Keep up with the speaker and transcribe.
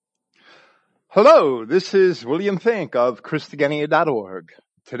Hello, this is William Fink of Christogenea.org.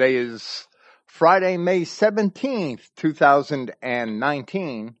 Today is Friday, May 17th,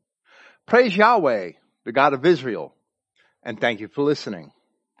 2019. Praise Yahweh, the God of Israel, and thank you for listening.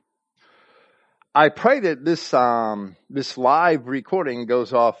 I pray that this live recording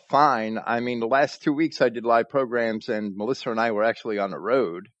goes off fine. I mean, the last 2 weeks I did live programs and Melissa and I were actually on the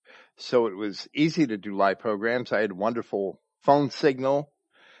road, so it was easy to do live programs. I had a wonderful phone signal.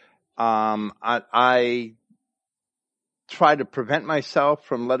 I try to prevent myself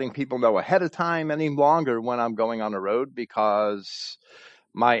from letting people know ahead of time any longer when I'm going on the road because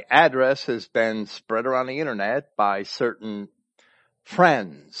my address has been spread around the internet by certain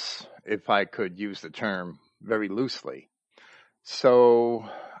friends, if I could use the term very loosely. So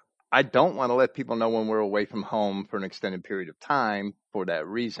I don't want to let people know when we're away from home for an extended period of time for that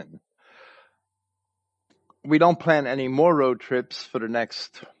reason. We don't plan any more road trips for the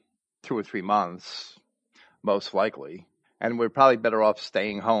next 2 or 3 months, most likely. And we're probably better off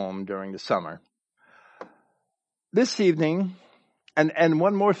staying home during the summer. This evening, and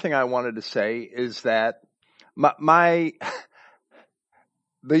one more thing I wanted to say is that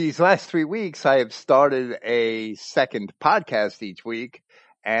these last 3 weeks, I have started a second podcast each week,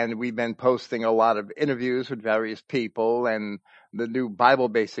 and we've been posting a lot of interviews with various people and the new Bible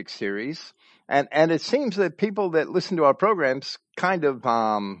Basics series. And it seems that people that listen to our programs kind of,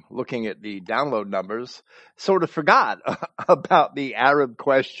 looking at the download numbers, sort of forgot about the Arab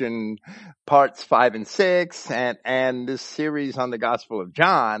question parts 5 and 6 and this series on the Gospel of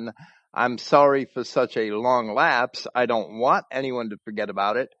John. I'm sorry for such a long lapse. I don't want anyone to forget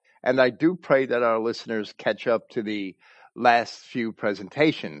about it. And I do pray that our listeners catch up to the last few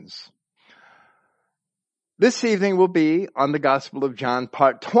presentations. This evening will be on the Gospel of John,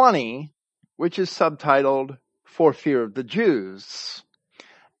 part 20, which is subtitled, For Fear of the Jews.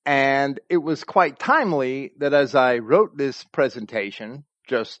 And it was quite timely that as I wrote this presentation,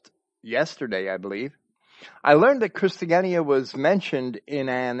 just yesterday, I believe, I learned that Christogenea was mentioned in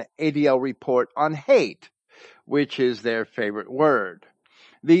an ADL report on hate, which is their favorite word.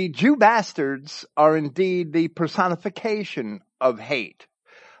 The Jew bastards are indeed the personification of hate,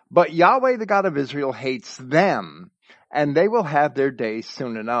 but Yahweh, the God of Israel, hates them, and they will have their day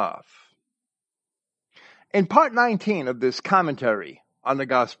soon enough. In part 19 of this commentary on the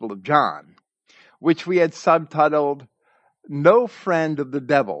Gospel of John, which we had subtitled, No Friend of the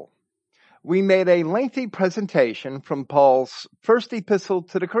Devil, we made a lengthy presentation from Paul's first epistle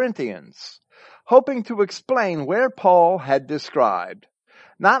to the Corinthians, hoping to explain where Paul had described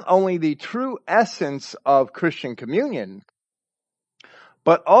not only the true essence of Christian communion,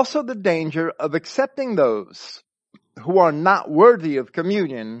 but also the danger of accepting those who are not worthy of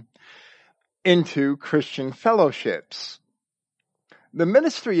communion into Christian fellowships. The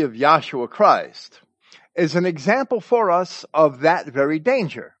ministry of Yahshua Christ is an example for us of that very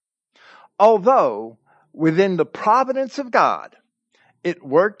danger. Although, within the providence of God, it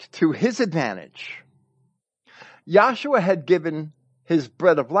worked to his advantage. Yahshua had given his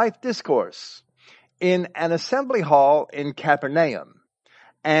Bread of Life discourse in an assembly hall in Capernaum,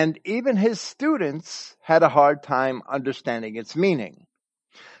 and even his students had a hard time understanding its meaning.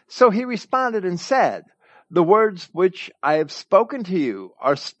 So he responded and said, The words which I have spoken to you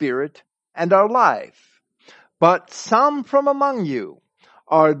are spirit and are life, but some from among you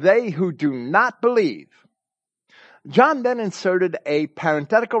are they who do not believe. John then inserted a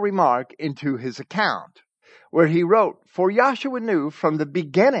parenthetical remark into his account, where he wrote, For Yahshua knew from the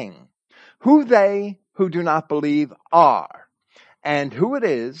beginning who they who do not believe are, and who it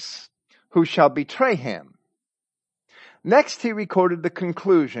is who shall betray him. Next, he recorded the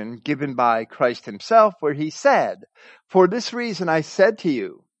conclusion given by Christ himself, where he said, For this reason I said to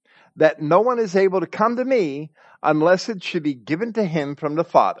you, that no one is able to come to me unless it should be given to him from the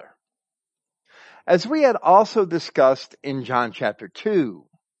Father. As we had also discussed in John chapter 2,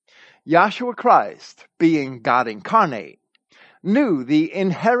 Yahshua Christ, being God incarnate, knew the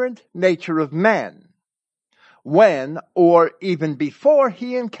inherent nature of men when or even before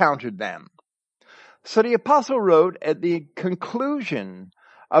he encountered them. So the apostle wrote at the conclusion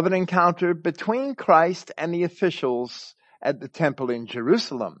of an encounter between Christ and the officials at the temple in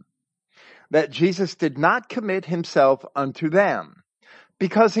Jerusalem that Jesus did not commit himself unto them,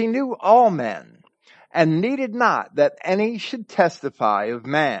 because he knew all men, and needed not that any should testify of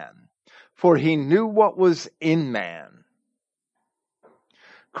man, for he knew what was in man.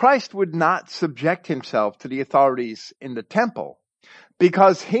 Christ would not subject himself to the authorities in the temple,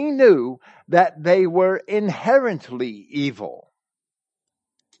 because he knew that they were inherently evil.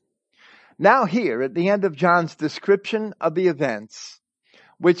 Now here, at the end of John's description of the events,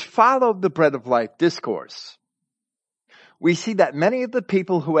 which followed the Bread of Life discourse, we see that many of the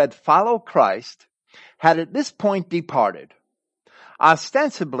people who had followed Christ had at this point departed,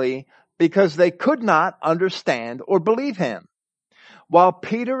 ostensibly because they could not understand or believe him, while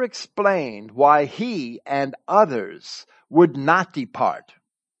Peter explained why he and others would not depart.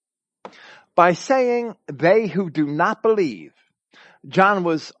 By saying they who do not believe, John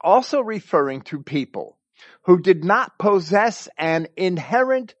was also referring to people who did not possess an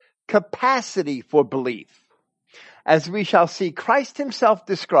inherent capacity for belief, as we shall see Christ himself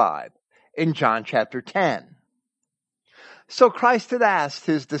describe in John chapter 10. So Christ had asked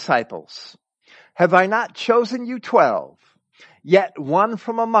his disciples, "Have I not chosen you 12? Yet one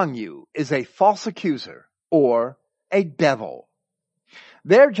from among you is a false accuser," or a devil.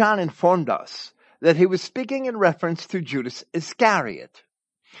 There John informed us that he was speaking in reference to Judas Iscariot.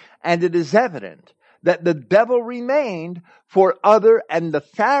 And it is evident that the devil remained for other and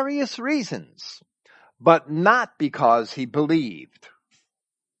nefarious reasons, but not because he believed.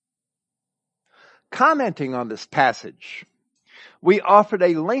 Commenting on this passage, we offered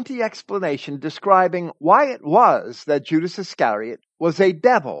a lengthy explanation describing why it was that Judas Iscariot was a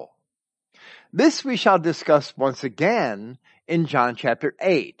devil. This we shall discuss once again in John chapter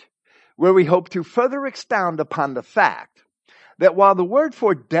 8, where we hope to further expound upon the fact that while the word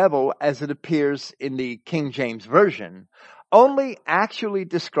for devil as it appears in the King James Version only actually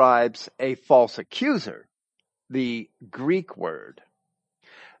describes a false accuser, the Greek word,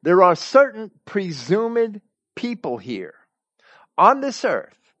 there are certain presumed people here on this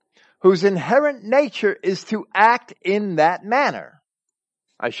earth whose inherent nature is to act in that manner.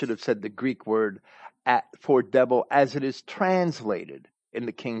 I should have said the Greek word for devil as it is translated in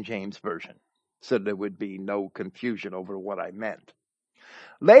the King James Version, so there would be no confusion over what I meant.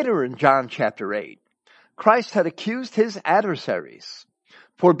 Later in John chapter 8, Christ had accused his adversaries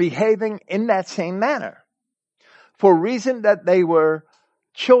for behaving in that same manner, for reason that they were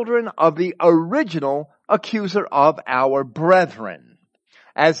children of the original accuser of our brethren,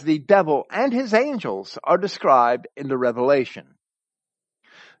 as the devil and his angels are described in the Revelation.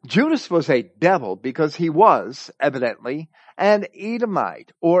 Judas was a devil because he was, evidently, an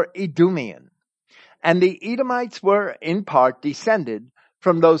Edomite or Edomian, and the Edomites were in part descended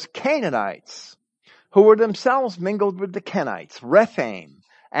from those Canaanites who were themselves mingled with the Kenites, Rephaim,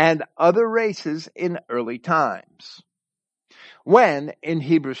 and other races in early times. When, in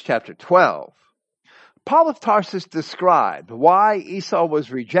Hebrews chapter 12, Paul of Tarsus described why Esau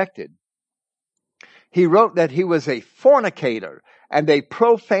was rejected, he wrote that he was a fornicator and a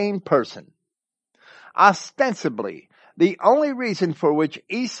profane person. Ostensibly, the only reason for which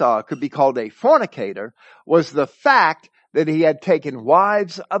Esau could be called a fornicator was the fact that he had taken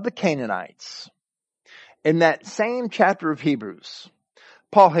wives of the Canaanites. In that same chapter of Hebrews,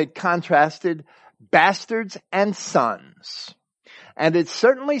 Paul had contrasted bastards and sons. And it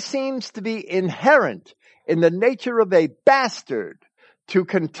certainly seems to be inherent in the nature of a bastard to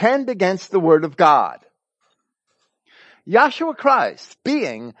contend against the word of God. Yahshua Christ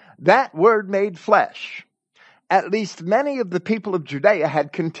being that word made flesh, at least many of the people of Judea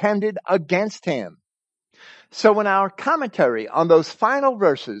had contended against him. So in our commentary on those final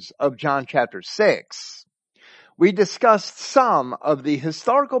verses of John chapter 6, we discussed some of the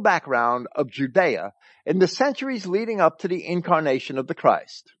historical background of Judea in the centuries leading up to the incarnation of the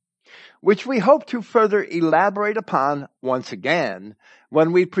Christ, which we hope to further elaborate upon once again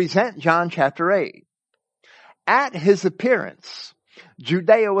when we present John chapter 8. At his appearance,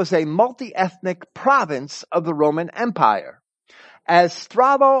 Judea was a multi-ethnic province of the Roman Empire, as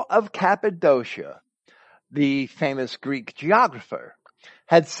Strabo of Cappadocia, the famous Greek geographer,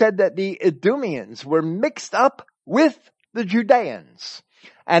 had said that the Idumeans were mixed up with the Judeans,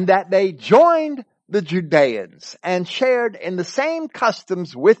 and that they joined the Judeans and shared in the same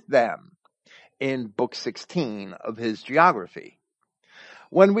customs with them in Book 16 of his geography.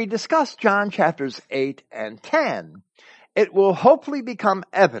 When we discuss John chapters 8 and 10, it will hopefully become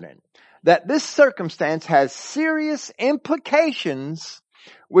evident that this circumstance has serious implications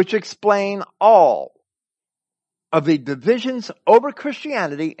which explain all of the divisions over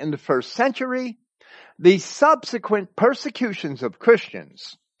Christianity in the first century, the subsequent persecutions of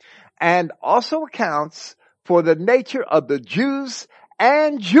Christians, and also accounts for the nature of the Jews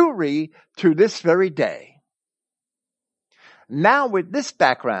and Jewry to this very day. Now with this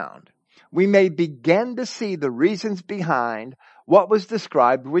background, we may begin to see the reasons behind what was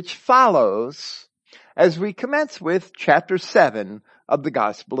described which follows as we commence with chapter 7 of the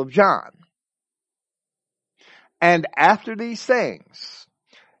Gospel of John. And after these things,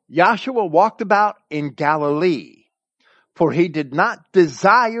 Yahshua walked about in Galilee, For he did not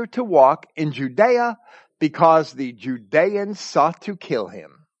desire to walk in Judea because the Judeans sought to kill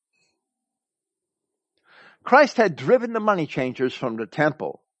him. Christ had driven the money changers from the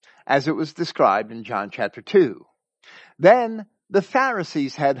temple, as it was described in John chapter 2. Then the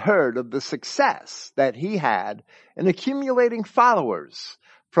Pharisees had heard of the success that he had in accumulating followers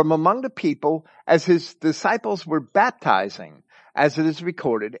from among the people as his disciples were baptizing, as it is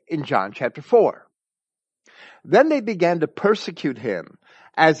recorded in John chapter 4. Then they began to persecute him,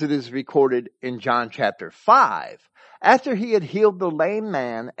 as it is recorded in John chapter 5, after he had healed the lame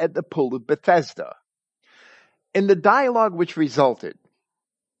man at the pool of Bethesda. In the dialogue which resulted,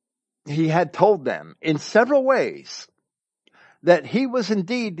 he had told them in several ways that he was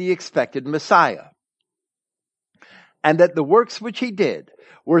indeed the expected Messiah, and that the works which he did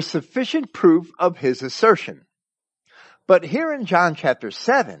were sufficient proof of his assertion. But here in John chapter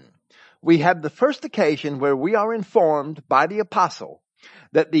 7, we have the first occasion where we are informed by the apostle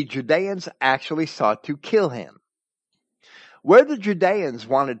that the Judeans actually sought to kill him. Where the Judeans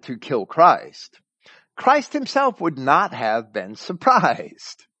wanted to kill Christ, Christ himself would not have been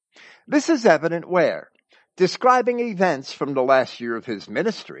surprised. This is evident where, describing events from the last year of his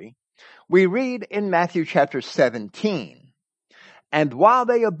ministry, we read in Matthew chapter 17, "And while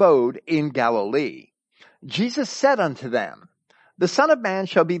they abode in Galilee, Jesus said unto them, The Son of Man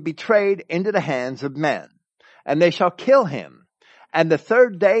shall be betrayed into the hands of men, and they shall kill him, and the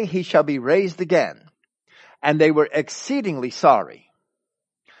third day he shall be raised again. And they were exceedingly sorry."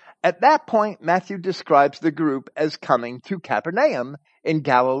 At that point, Matthew describes the group as coming to Capernaum in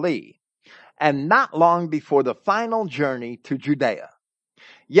Galilee, and not long before the final journey to Judea.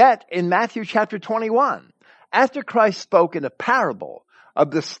 Yet in Matthew chapter 21, after Christ spoke in a parable of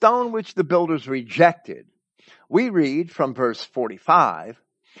the stone which the builders rejected, we read from verse 45,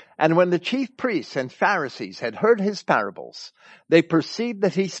 "And when the chief priests and Pharisees had heard his parables, they perceived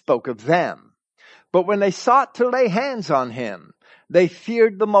that he spoke of them. But when they sought to lay hands on him, they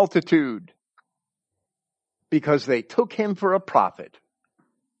feared the multitude, because they took him for a prophet."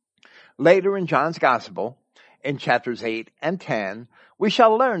 Later in John's Gospel, in chapters 8 and 10, we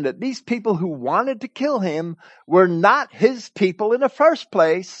shall learn that these people who wanted to kill him were not his people in the first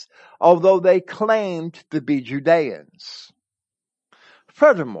place, although they claimed to be Judeans.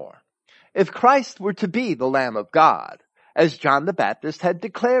 Furthermore, if Christ were to be the Lamb of God, as John the Baptist had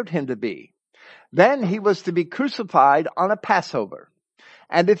declared him to be, then he was to be crucified on a Passover.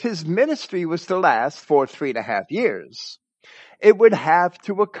 And if his ministry was to last for 3.5 years, it would have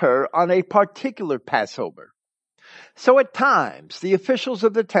to occur on a particular Passover. So at times, the officials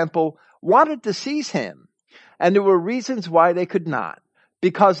of the temple wanted to seize him, and there were reasons why they could not,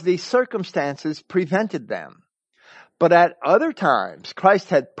 because the circumstances prevented them. But at other times, Christ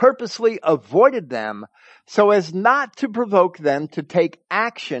had purposely avoided them so as not to provoke them to take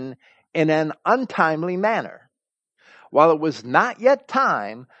action in an untimely manner. While it was not yet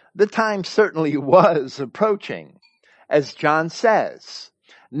time, the time certainly was approaching. As John says,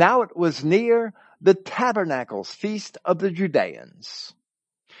 "Now it was near the tabernacles feast of the Judeans."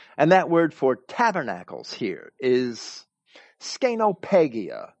 And that word for tabernacles here is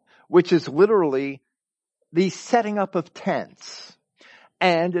skenopagia, which is literally the setting up of tents.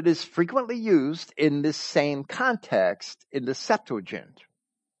 And it is frequently used in this same context in the Septuagint.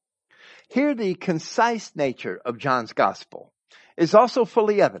 Here the concise nature of John's Gospel is also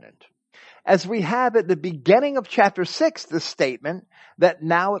fully evident, as we have at the beginning of chapter 6 the statement that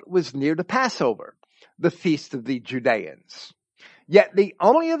now it was near the Passover, the feast of the Judeans. Yet the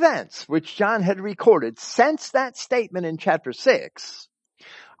only events which John had recorded since that statement in chapter 6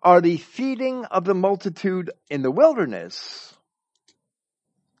 are the feeding of the multitude in the wilderness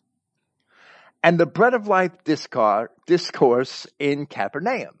and the bread of life discourse in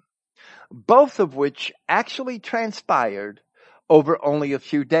Capernaum, both of which actually transpired over only a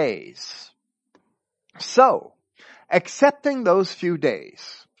few days. So, accepting those few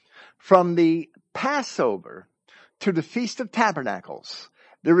days, from the Passover to the Feast of Tabernacles,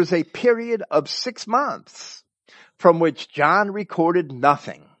 there is a period of 6 months from which John recorded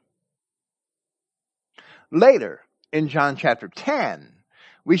nothing. Later, in John chapter 10,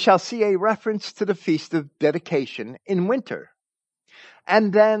 we shall see a reference to the Feast of Dedication in winter,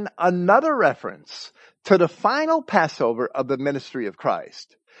 and then another reference to the final Passover of the ministry of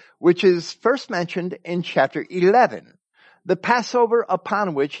Christ, which is first mentioned in chapter 11, the Passover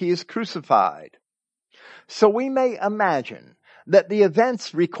upon which he is crucified. So we may imagine that the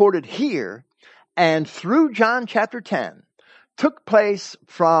events recorded here and through John chapter 10 took place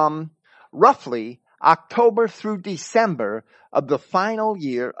from roughly October through December of the final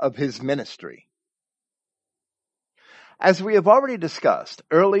year of his ministry. As we have already discussed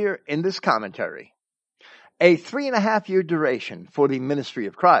earlier in this commentary, a 3.5-year duration for the ministry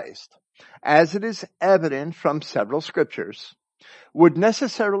of Christ, as it is evident from several scriptures, would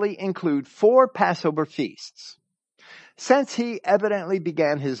necessarily include 4 Passover feasts. Since he evidently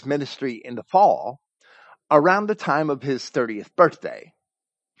began his ministry in the fall, around the time of his 30th birthday.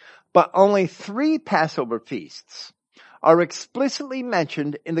 But only 3 Passover feasts are explicitly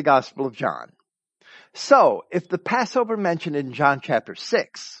mentioned in the Gospel of John. So, if the Passover mentioned in John chapter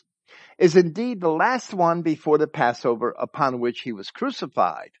 6 is indeed the last one before the Passover upon which he was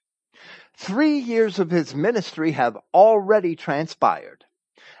crucified, 3 years of his ministry have already transpired,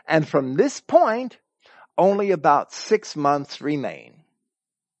 and from this point, only about 6 months remain.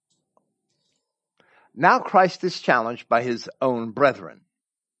 Now Christ is challenged by his own brethren.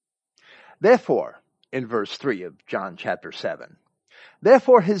 Therefore, in verse 3 of John chapter 7,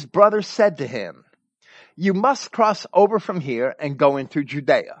 therefore his brothers said to him, "You must cross over from here and go into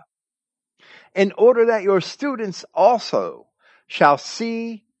Judea, in order that your students also shall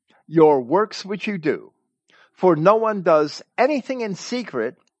see your works which you do. For no one does anything in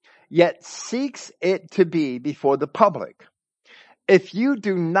secret, yet seeks it to be before the public. If you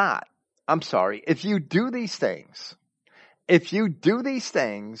do these things,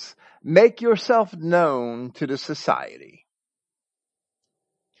 make yourself known to the society."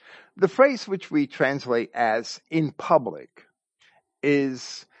 The phrase which we translate as "in public"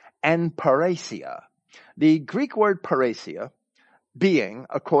 is en parrhesia. The Greek word parrhesia being,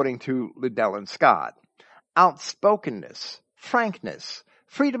 according to Liddell and Scott, outspokenness, frankness,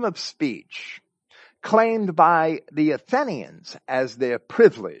 freedom of speech, claimed by the Athenians as their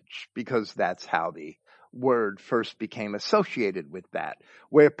privilege, because that's how the word first became associated with that,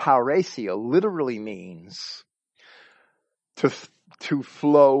 where parrhesia literally means to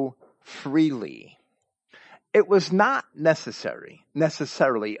flow freely. It was not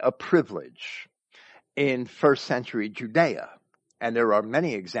necessarily a privilege in first century Judea, and there are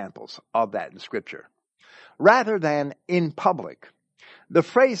many examples of that in Scripture. Rather than in public, the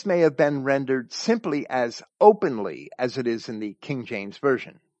phrase may have been rendered simply as openly as it is in the King James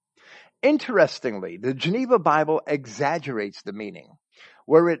Version. Interestingly, the Geneva Bible exaggerates the meaning,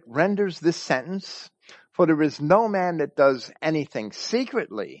 where it renders this sentence, "For there is no man that does anything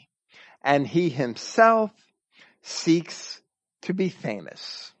secretly, and he himself seeks to be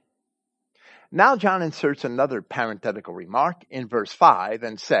famous." Now John inserts another parenthetical remark in verse 5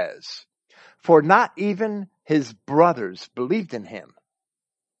 and says, "For not even his brothers believed in him."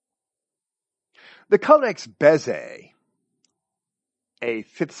 The Codex Bezae, a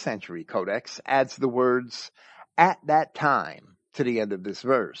 5th century codex, adds the words "at that time" to the end of this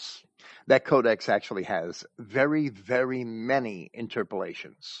verse. That codex actually has very, very many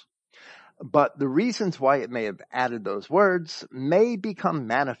interpolations. But the reasons why it may have added those words may become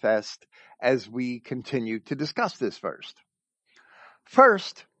manifest as we continue to discuss this verse.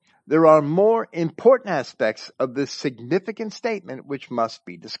 First, there are more important aspects of this significant statement which must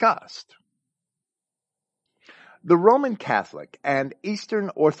be discussed. The Roman Catholic and Eastern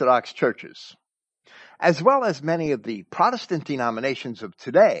Orthodox churches, as well as many of the Protestant denominations of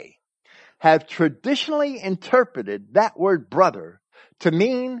today, have traditionally interpreted that word brother to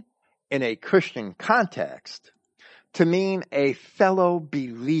mean, in a Christian context, to mean a fellow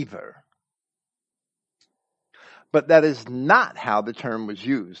believer. But that is not how the term was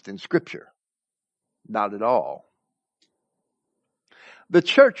used in Scripture. Not at all. The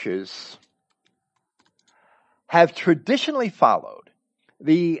churches have traditionally followed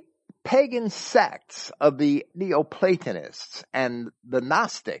the pagan sects of the Neoplatonists and the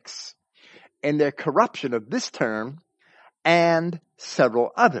Gnostics in their corruption of this term and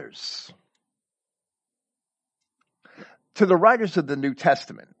several others. To the writers of the New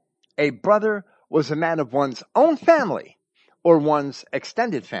Testament, a brother was a man of one's own family or one's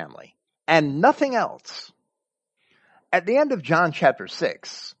extended family, and nothing else. At the end of John chapter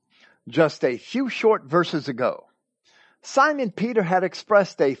 6, just a few short verses ago, Simon Peter had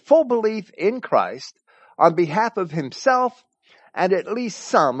expressed a full belief in Christ on behalf of himself and at least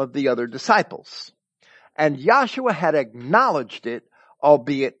some of the other disciples, and Joshua had acknowledged it,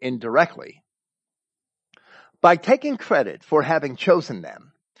 albeit indirectly. By taking credit for having chosen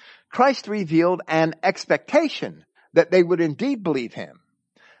them, Christ revealed an expectation that they would indeed believe him.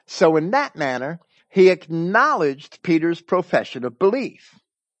 So in that manner, he acknowledged Peter's profession of belief.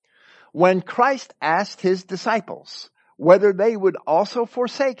 When Christ asked his disciples whether they would also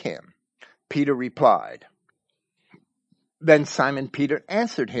forsake him, Peter replied. Then Simon Peter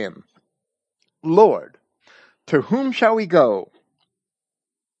answered him, "Lord, to whom shall we go?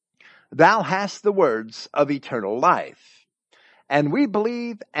 thou hast the words of eternal life. And we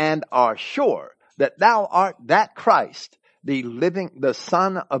believe and are sure that thou art that Christ, the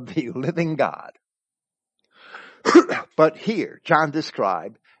Son of the living God. But here, John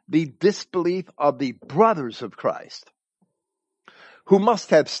described the disbelief of the brothers of Christ, who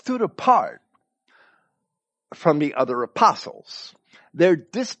must have stood apart from the other apostles. Their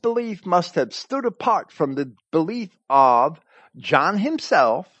disbelief must have stood apart from the belief of John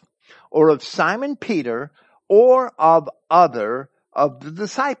himself, or of Simon Peter, or of other of the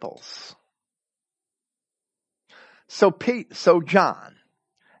disciples. So John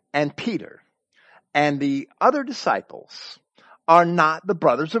and Peter and the other disciples are not the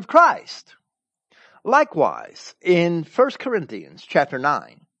brothers of Christ. Likewise, in 1 Corinthians chapter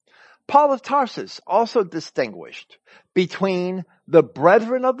 9, Paul of Tarsus also distinguished between the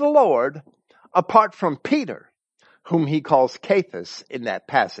brethren of the Lord apart from Peter, whom he calls Cephas in that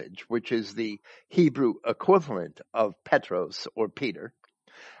passage, which is the Hebrew equivalent of Petros or Peter,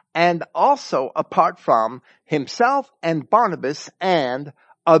 and also apart from himself and Barnabas and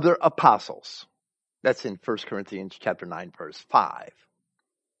other apostles. That's in 1 Corinthians chapter 9, verse 5.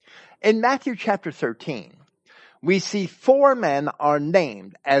 In Matthew chapter 13, we see 4 men are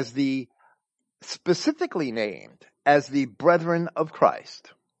specifically named as the brethren of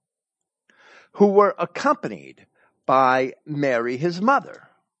Christ, who were accompanied by Mary, his mother,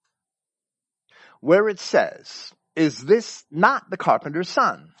 where it says, is this not the carpenter's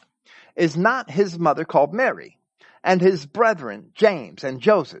son? Is not his mother called Mary? And his brethren, James and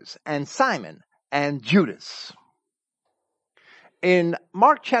Joseph and Simon and Judas. In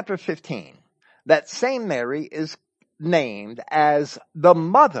Mark chapter 15, that same Mary is named as the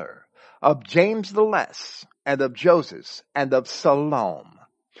mother of James the Less and of Joseph and of Salome,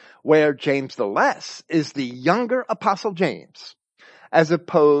 where James the Less is the younger apostle James, as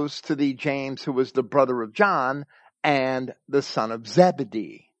opposed to the James who was the brother of John and the son of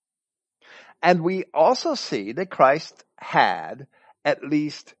Zebedee. And we also see that Christ had at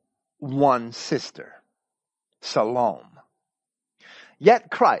least one sister, Salome.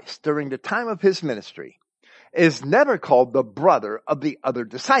 Yet Christ, during the time of his ministry, is never called the brother of the other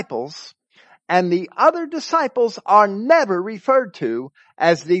disciples, and the other disciples are never referred to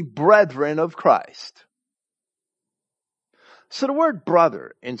as the brethren of Christ. So the word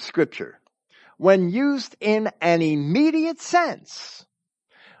brother in Scripture, when used in an immediate sense,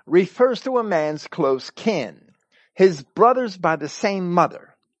 refers to a man's close kin, his brothers by the same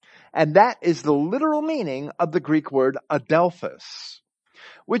mother. And that is the literal meaning of the Greek word adelphos,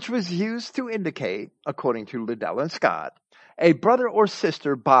 which was used to indicate, according to Liddell and Scott, a brother or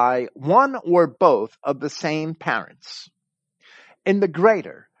sister by one or both of the same parents. In the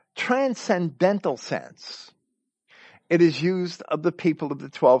greater, transcendental sense, it is used of the people of the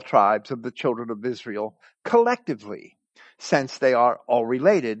 12 tribes of the children of Israel collectively, since they are all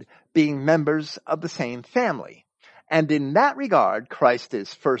related, being members of the same family. And in that regard, Christ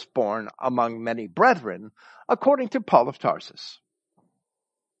is firstborn among many brethren, according to Paul of Tarsus.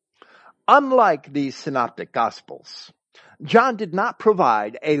 Unlike the synoptic gospels, John did not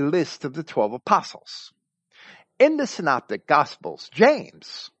provide a list of the 12 apostles. In the synoptic gospels,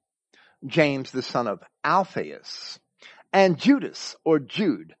 James the son of Alphaeus, and Judas or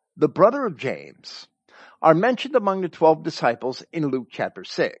Jude, the brother of James, are mentioned among the 12 disciples in Luke chapter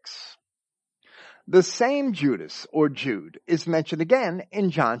 6. The same Judas or Jude is mentioned again in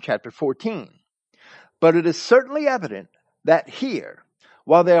John chapter 14. But it is certainly evident that here,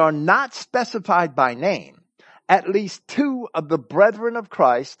 while they are not specified by name, at least 2 of the brethren of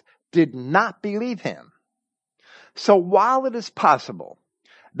Christ did not believe him. So while it is possible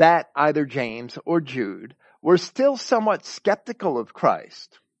that either James or Jude were still somewhat skeptical of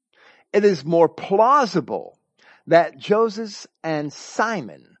Christ, it is more plausible that Joseph and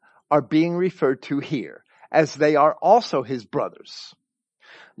Simon are being referred to here, as they are also his brothers.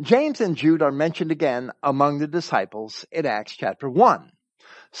 James and Jude are mentioned again among the disciples in Acts chapter 1.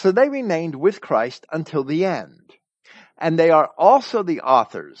 So they remained with Christ until the end. And they are also the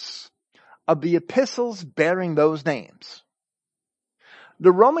authors of the epistles bearing those names.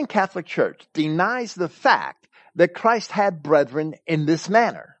 The Roman Catholic Church denies the fact that Christ had brethren in this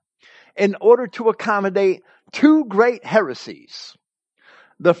manner in order to accommodate 2 great heresies.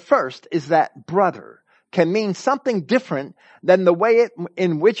 The first is that brother can mean something different than the way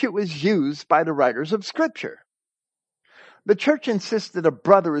in which it was used by the writers of Scripture. The church insists that a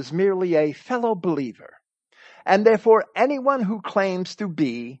brother is merely a fellow believer, and therefore anyone who claims to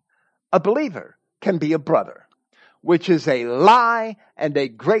be a believer can be a brother, which is a lie and a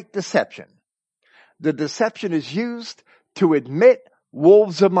great deception. The deception is used to admit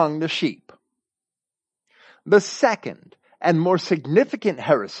wolves among the sheep. The second and more significant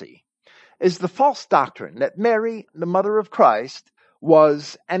heresy is the false doctrine that Mary, the mother of Christ,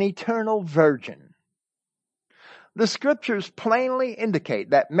 was an eternal virgin. The scriptures plainly indicate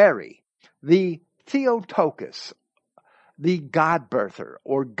that Mary, the Theotokos, the God-birther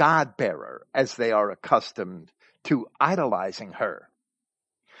or God-bearer, as they are accustomed to idolizing her,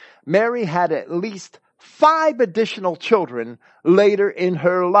 Mary had at least 5 additional children later in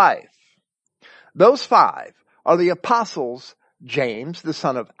her life. Those 5 are the apostles James, the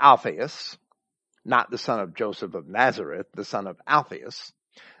son of Alphaeus, not the son of Joseph of Nazareth, the son of Alphaeus,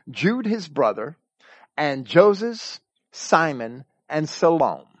 Jude his brother, and Joseph, Simon, and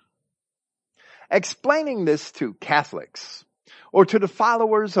Salome. Explaining this to Catholics, or to the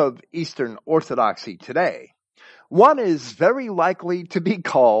followers of Eastern Orthodoxy today, one is very likely to be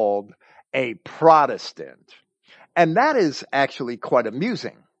called a Protestant. And that is actually quite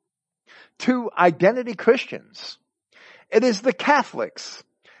amusing. To identity Christians, it is the Catholics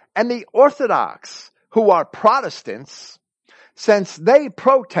and the Orthodox who are Protestants, since they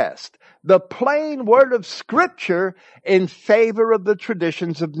protest the plain word of Scripture in favor of the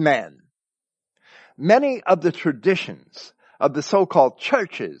traditions of men. Many of the traditions of the so-called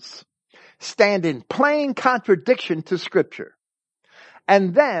churches stand in plain contradiction to Scripture.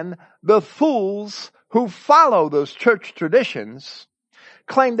 And then the fools who follow those church traditions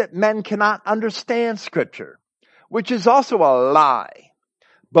claim that men cannot understand Scripture, which is also a lie.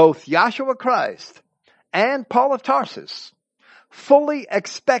 Both Yahshua Christ and Paul of Tarsus fully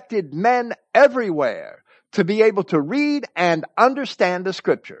expected men everywhere to be able to read and understand the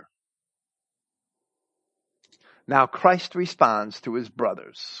Scripture. Now Christ responds to his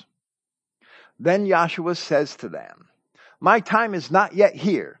brothers. Then Yahshua says to them, "My time is not yet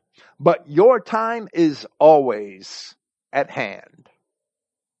here, but your time is always at hand."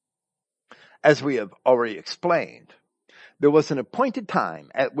 As we have already explained, there was an appointed time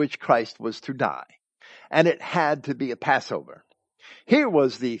at which Christ was to die, and it had to be a Passover. Here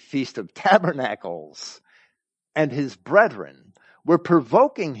was the Feast of Tabernacles, and his brethren were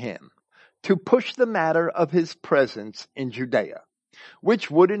provoking him to push the matter of his presence in Judea,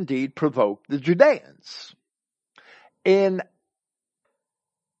 which would indeed provoke the Judeans. In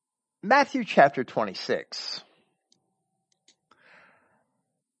Matthew chapter 26,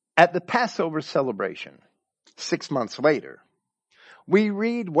 at the Passover celebration, 6 months later, we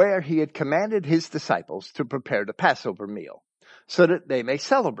read where he had commanded his disciples to prepare the Passover meal so that they may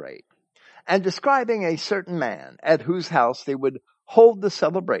celebrate, and describing a certain man at whose house they would hold the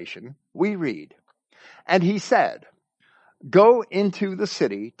celebration, we read, "And he said, 'Go into the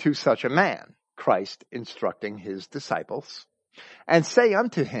city to such a man,'" Christ instructing his disciples, "and say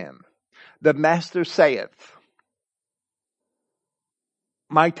unto him, 'The Master saith,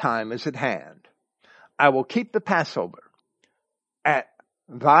 my time is at hand. I will keep the Passover at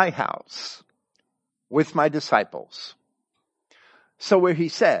thy house with my disciples.'" So where he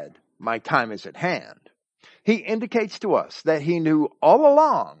said, "My time is at hand," he indicates to us that he knew all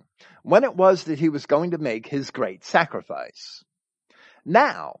along when it was that he was going to make his great sacrifice.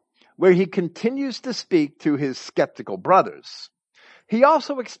 Now, where he continues to speak to his skeptical brothers, he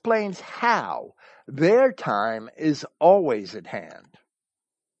also explains how their time is always at hand.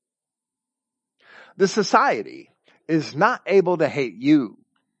 The society is not able to hate you,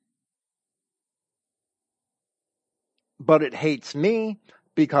 but it hates me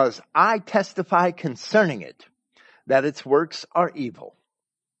because I testify concerning it, that its works are evil.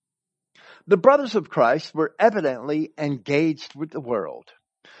 The brothers of Christ were evidently engaged with the world,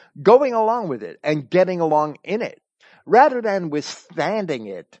 going along with it and getting along in it, rather than withstanding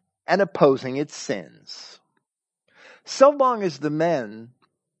it and opposing its sins. So long as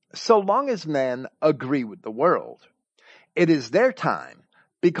men agree with the world, it is their time,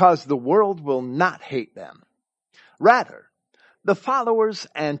 because the world will not hate them. Rather, the followers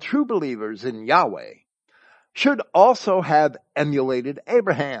and true believers in Yahweh should also have emulated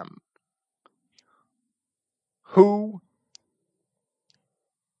Abraham, who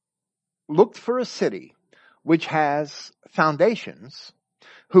looked for a city which has foundations,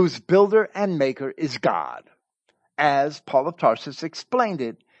 whose builder and maker is God, as Paul of Tarsus explained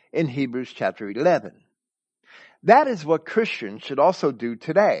it in Hebrews chapter 11. That is what Christians should also do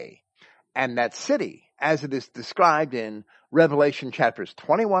today, and that city, as it is described in Revelation chapters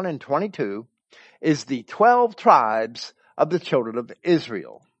 21 and 22, is the 12 tribes of the children of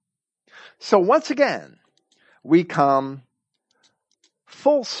Israel. So once again, we come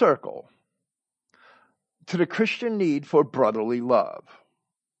full circle to the Christian need for brotherly love.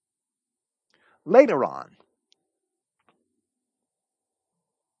 Later on,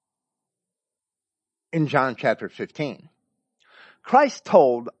 in John chapter 15. Christ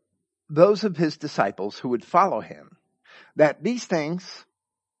told those of his disciples who would follow him that these things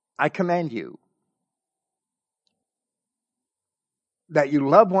I command you, that you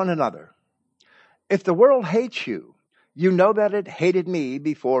love one another. If the world hates you, you know that it hated me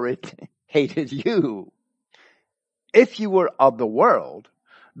before it hated you. If you were of the world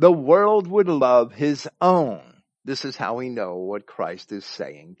would love his own. This is how we know what Christ is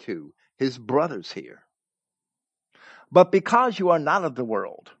saying to his brothers here. But because you are not of the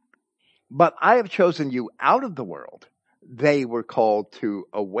world, but I have chosen you out of the world, they were called to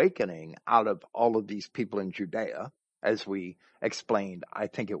awakening out of all of these people in Judea, as we explained, I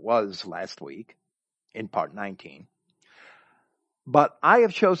think it was last week in part 19. But I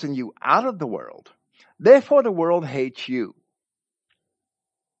have chosen you out of the world, therefore the world hates you.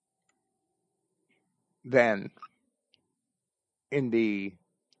 Then, in the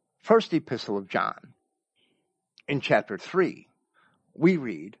first epistle of John, in chapter 3, we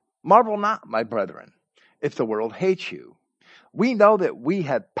read, "Marvel not, my brethren, if the world hates you. We know that we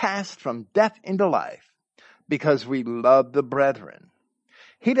have passed from death into life, because we love the brethren.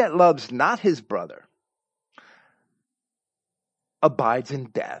 He that loves not his brother abides in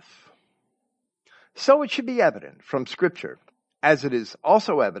death." So it should be evident from Scripture, as it is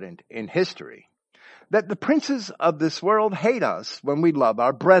also evident in history, that the princes of this world hate us when we love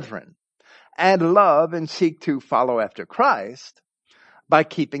our brethren, and love and seek to follow after Christ by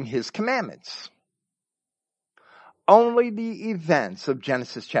keeping his commandments. Only the events of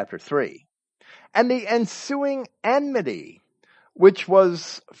Genesis chapter 3 and the ensuing enmity, which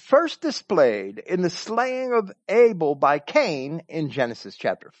was first displayed in the slaying of Abel by Cain in Genesis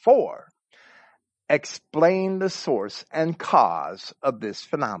chapter 4, explain the source and cause of this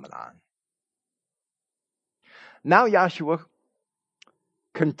phenomenon. Now Yahshua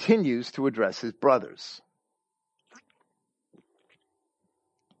continues to address his brothers.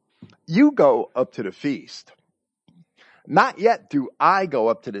 You go up to the feast. Not yet do I go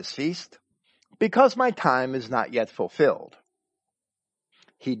up to this feast, because my time is not yet fulfilled.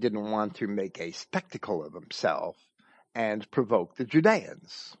 He didn't want to make a spectacle of himself and provoke the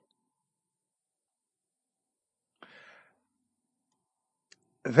Judeans.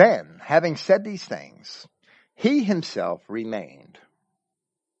 Then, having said these things, he himself remained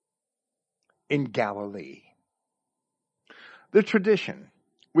in Galilee. The tradition,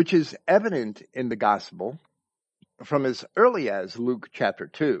 which is evident in the gospel from as early as Luke chapter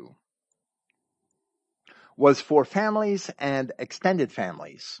 2, was for families and extended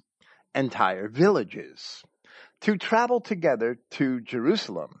families, entire villages, to travel together to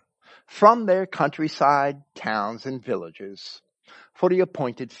Jerusalem from their countryside, towns, and villages for the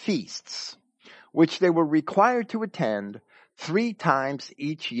appointed feasts, which they were required to attend 3 times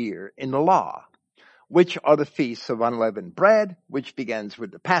each year in the law, which are the feasts of unleavened bread, which begins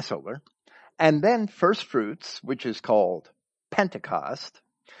with the Passover, and then first fruits, which is called Pentecost,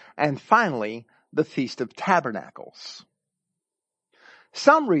 and finally the Feast of Tabernacles.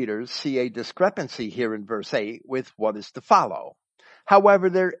 Some readers see a discrepancy here in verse 8 with what is to follow. However,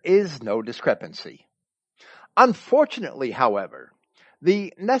 there is no discrepancy. Unfortunately, however,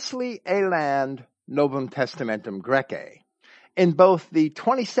 the Nestle Aland Novum Testamentum Graece, in both the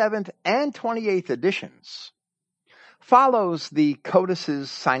 27th and 28th editions, follows the codices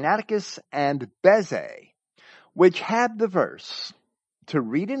Sinaiticus and Bezae, which have the verse, to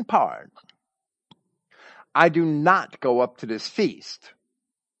read in part, I do not go up to this feast.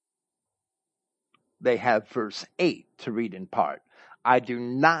 They have verse 8 to read in part, I do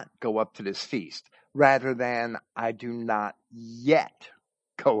not go up to this feast, rather than I do not yet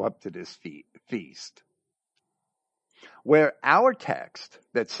go up to this feast. Where our text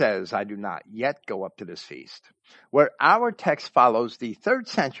that says, I do not yet go up to this feast, where our text follows the 3rd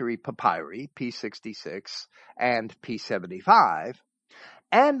century papyri, P66 and P75,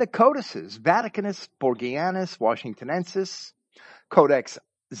 and the codices Vaticanus, Borgianus, Washingtonensis, Codex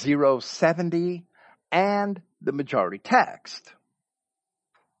 070, and the majority text.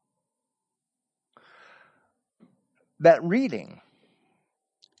 That reading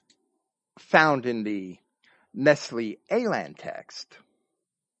found in the Nestle Aland text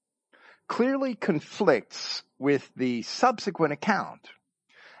clearly conflicts with the subsequent account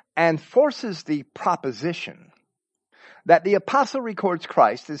and forces the proposition that the apostle records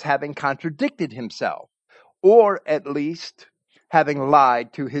Christ as having contradicted himself, or at least having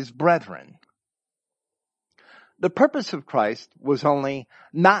lied to his brethren. The purpose of Christ was only,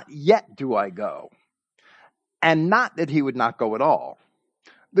 not yet do I go, and not that he would not go at all.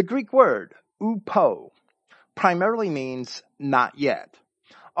 The Greek word, upo, primarily means not yet,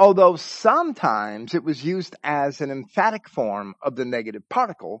 although sometimes it was used as an emphatic form of the negative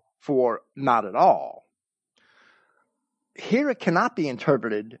particle for not at all. Here it cannot be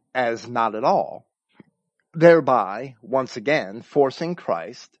interpreted as not at all, thereby, once again, forcing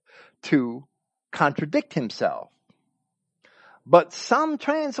Christ to contradict himself. But some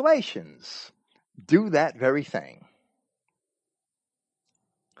translations do that very thing.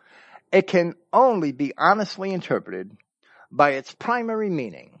 It can only be honestly interpreted by its primary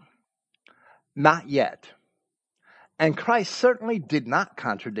meaning, not yet. And Christ certainly did not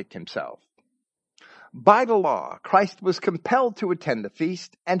contradict himself. By the law, Christ was compelled to attend the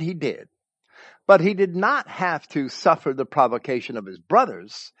feast, and he did. But he did not have to suffer the provocation of his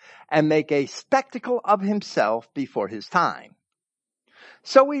brothers and make a spectacle of himself before his time.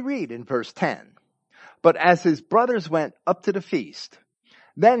 So we read in verse 10, "But as his brothers went up to the feast,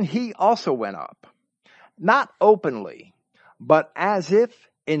 then he also went up, not openly, but as if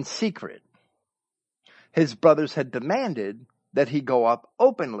in secret. His brothers had demanded that he go up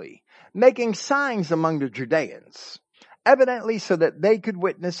openly, making signs among the Judeans, evidently so that they could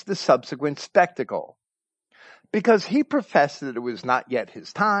witness the subsequent spectacle. Because he professed that it was not yet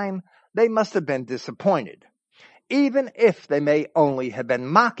his time, they must have been disappointed, even if they may only have been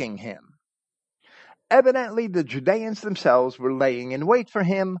mocking him. Evidently, the Judeans themselves were laying in wait for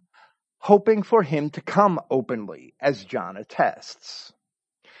him, hoping for him to come openly, as John attests.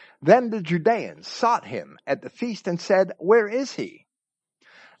 Then the Judeans sought him at the feast and said, 'Where is he?'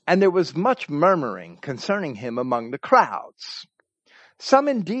 And there was much murmuring concerning him among the crowds. Some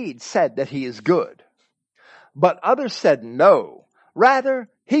indeed said that he is good, but others said no, rather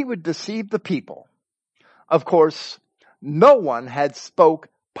he would deceive the people. Of course, no one had spoke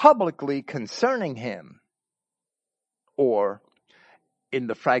publicly concerning him." Or, in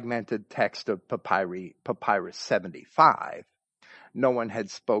the fragmented text of Papyrus 75, no one had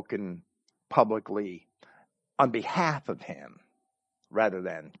spoken publicly on behalf of him, rather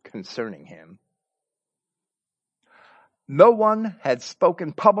than concerning him. No one had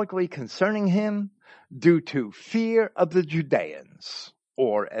spoken publicly concerning him due to fear of the Judeans,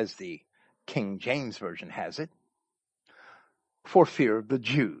 or as the King James Version has it, for fear of the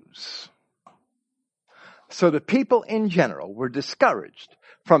Jews. So the people in general were discouraged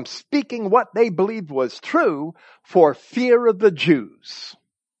from speaking what they believed was true for fear of the Jews.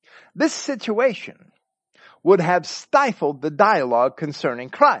 This situation would have stifled the dialogue concerning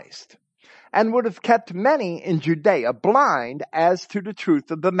Christ and would have kept many in Judea blind as to the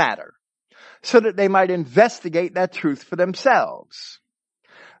truth of the matter, so that they might investigate that truth for themselves.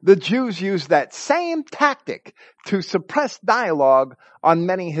 The Jews used that same tactic to suppress dialogue on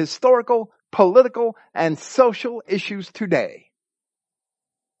many historical, political, and social issues today.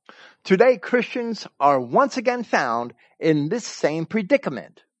 Today, Christians are once again found in this same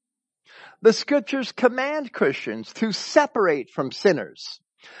predicament. The scriptures command Christians to separate from sinners,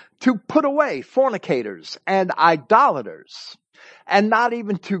 to put away fornicators and idolaters, and not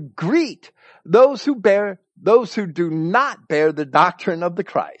even to greet those who do not bear the doctrine of the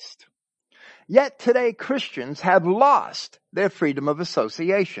Christ. Yet today Christians have lost their freedom of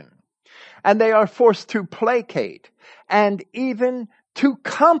association, and they are forced to placate and even to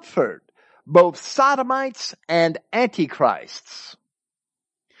comfort both sodomites and antichrists.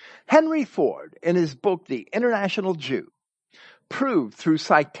 Henry Ford, in his book, The International Jew, proved through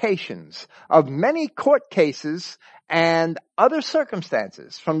citations of many court cases and other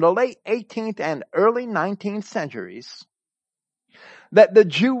circumstances from the late 18th and early 19th centuries that the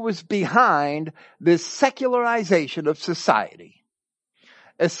Jew was behind this secularization of society,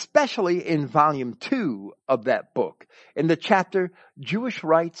 especially in volume 2 of that book, in the chapter Jewish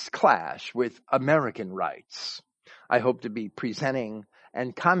Rights Clash with American Rights. I hope to be presenting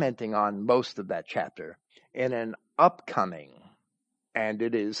and commenting on most of that chapter in an upcoming, and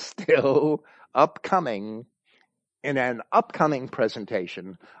it is still upcoming, in an upcoming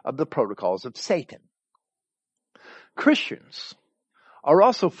presentation of the Protocols of Satan. Christians are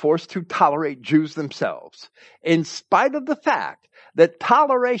also forced to tolerate Jews themselves, in spite of the fact that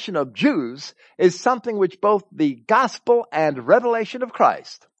toleration of Jews is something which both the gospel and revelation of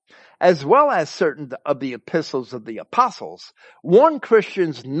Christ, as well as certain of the epistles of the apostles, warn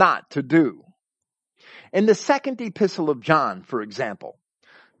Christians not to do. In the second epistle of John, for example,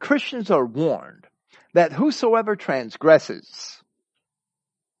 Christians are warned that whosoever transgresses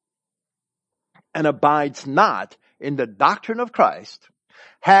and abides not in the doctrine of Christ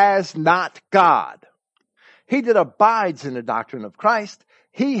has not God. He that abides in the doctrine of Christ,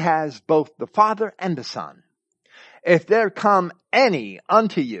 he has both the Father and the Son. If there come any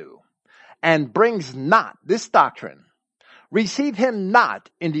unto you and brings not this doctrine, Receive him not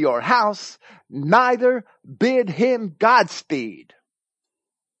into your house, neither bid him Godspeed.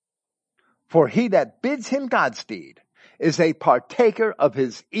 For he that bids him Godspeed is a partaker of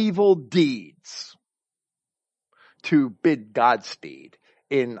his evil deeds. To bid Godspeed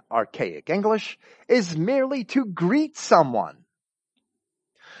in archaic English is merely to greet someone.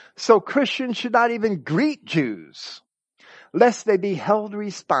 So Christians should not even greet Jews, lest they be held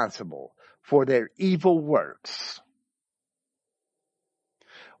responsible for their evil works.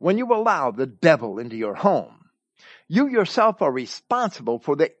 When you allow the devil into your home, you yourself are responsible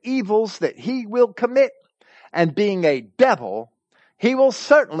for the evils that he will commit, and being a devil, he will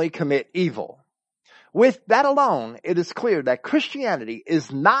certainly commit evil. With that alone, it is clear that Christianity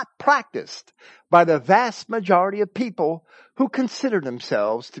is not practiced by the vast majority of people who consider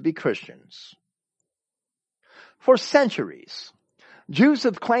themselves to be Christians. For centuries, Jews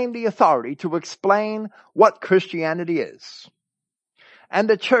have claimed the authority to explain what Christianity is. And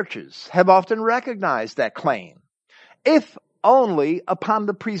the churches have often recognized that claim, if only upon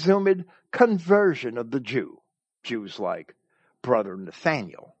the presumed conversion of the Jew. Jews like Brother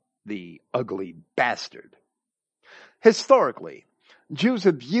Nathaniel, the ugly bastard. Historically, Jews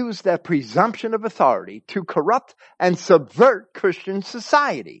have used that presumption of authority to corrupt and subvert Christian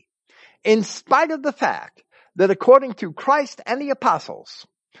society, in spite of the fact that according to Christ and the apostles,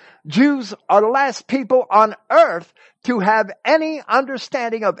 Jews are the last people on earth to have any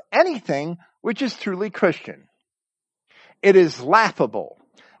understanding of anything which is truly Christian. It is laughable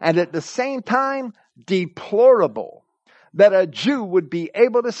and at the same time deplorable that a Jew would be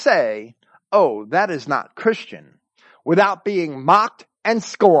able to say, "Oh, that is not Christian," without being mocked and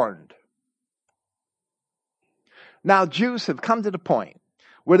scorned. Now, Jews have come to the point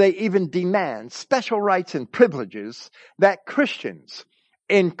where they even demand special rights and privileges that Christians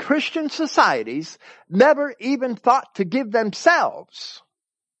in Christian societies never even thought to give themselves.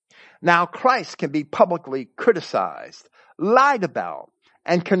 Now, Christ can be publicly criticized, lied about,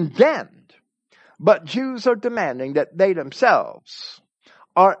 and condemned, but Jews are demanding that they themselves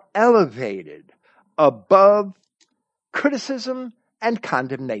are elevated above criticism and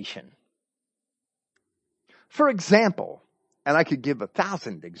condemnation. For example, and I could give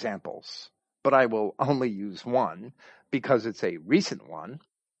 1,000 examples, but I will only use one because it's a recent one.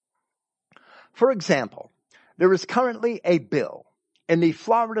 For example, there is currently a bill in the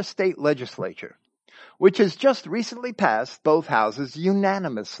Florida State Legislature, which has just recently passed both houses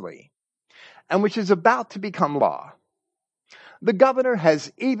unanimously, and which is about to become law. The governor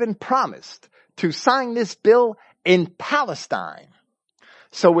has even promised to sign this bill in Palestine.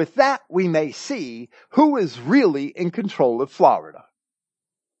 So with that, we may see who is really in control of Florida.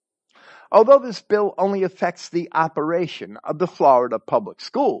 Although this bill only affects the operation of the Florida public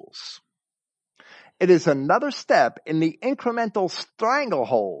schools, it is another step in the incremental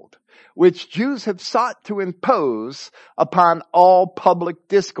stranglehold which Jews have sought to impose upon all public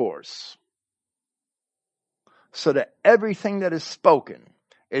discourse, so that everything that is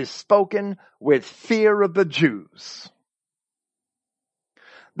spoken with fear of the Jews.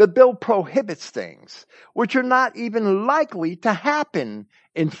 The bill prohibits things which are not even likely to happen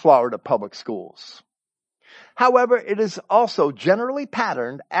in Florida public schools. However, it is also generally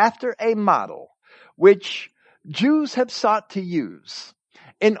patterned after a model which Jews have sought to use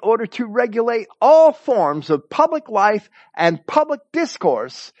in order to regulate all forms of public life and public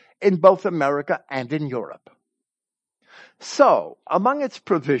discourse in both America and in Europe. So, among its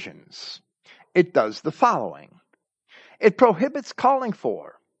provisions, it does the following. It prohibits calling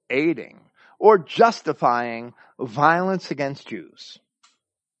for, aiding, or justifying violence against Jews.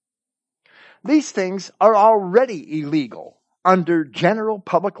 These things are already illegal under general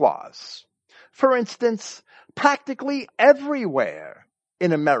public laws. For instance, practically everywhere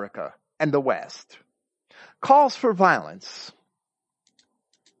in America and the West, calls for violence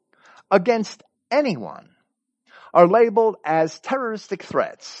against anyone are labeled as terroristic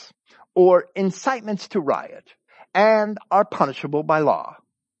threats or incitements to riot and are punishable by law.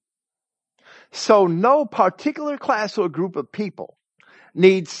 So no particular class or group of people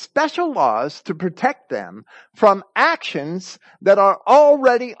needs special laws to protect them from actions that are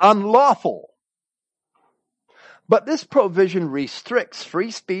already unlawful. But this provision restricts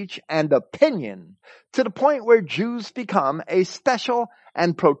free speech and opinion to the point where Jews become a special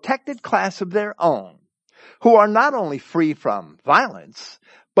and protected class of their own, who are not only free from violence,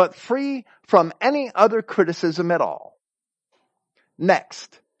 but free from any other criticism at all.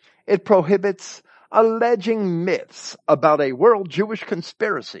 Next, it prohibits alleging myths about a world Jewish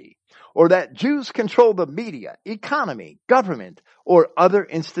conspiracy, or that Jews control the media, economy, government, or other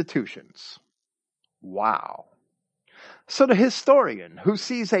institutions. Wow. So the historian who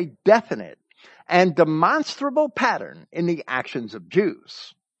sees a definite and demonstrable pattern in the actions of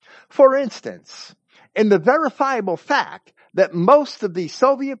Jews, for instance, in the verifiable fact that most of the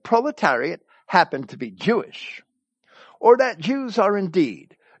Soviet proletariat happened to be Jewish, or that Jews are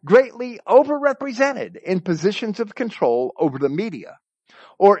indeed greatly overrepresented in positions of control over the media,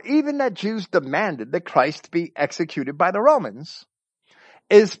 or even that Jews demanded that Christ be executed by the Romans,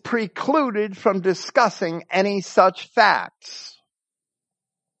 is precluded from discussing any such facts.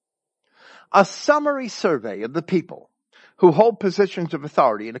 A summary survey of the people who hold positions of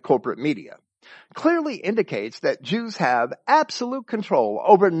authority in the corporate media clearly indicates that Jews have absolute control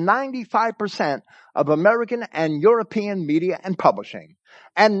over 95% of American and European media and publishing.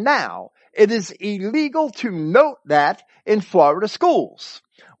 And now it is illegal to note that in Florida schools,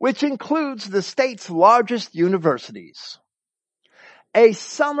 which includes the state's largest universities. A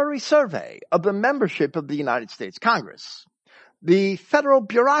summary survey of the membership of the United States Congress, the federal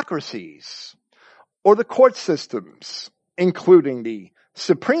bureaucracies, or the court systems, including the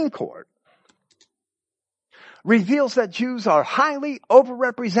Supreme Court, reveals that Jews are highly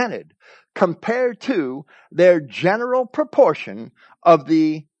overrepresented compared to their general proportion of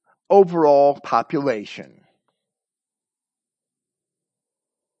the overall population.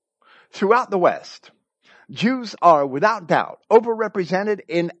 Throughout the West, Jews are without doubt overrepresented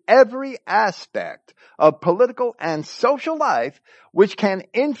in every aspect of political and social life which can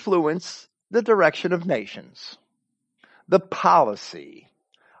influence the direction of nations, the policy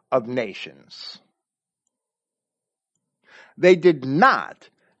of nations. They did not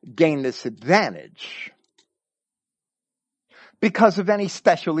gain this advantage because of any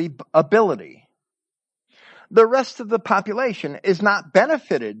special ability. The rest of the population is not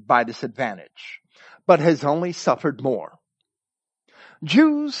benefited by this advantage, but has only suffered more.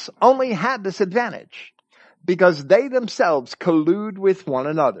 Jews only had this advantage because they themselves collude with one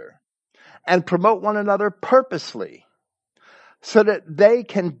another and promote one another purposely so that they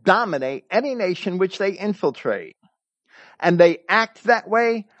can dominate any nation which they infiltrate. And they act that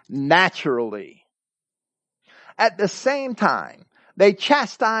way naturally. At the same time, they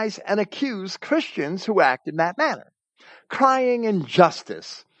chastise and accuse Christians who act in that manner, crying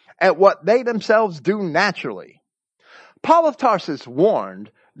injustice at what they themselves do naturally. Paul of Tarsus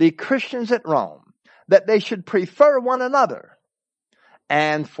warned the Christians at Rome that they should prefer one another.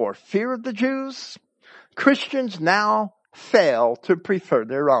 And for fear of the Jews, Christians now fail to prefer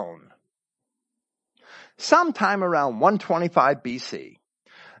their own. Sometime around 125 BC,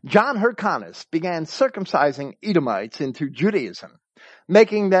 John Hyrcanus began circumcising Edomites into Judaism,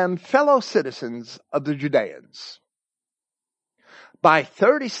 making them fellow citizens of the Judeans. By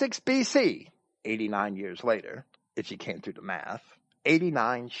 36 BC, 89 years later, if you can't do the math,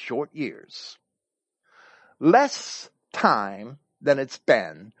 89 short years, less time than it's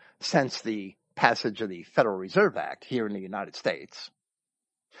been since the passage of the Federal Reserve Act here in the United States.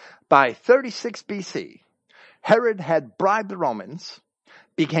 By 36 BC, Herod had bribed the Romans,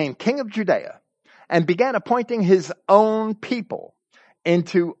 became king of Judea, and began appointing his own people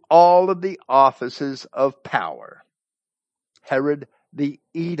into all of the offices of power. Herod the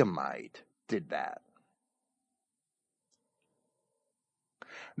Edomite did that.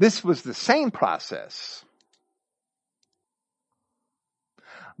 This was the same process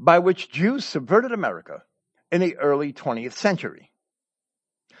by which Jews subverted America in the early 20th century.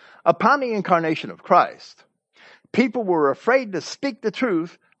 Upon the incarnation of Christ, people were afraid to speak the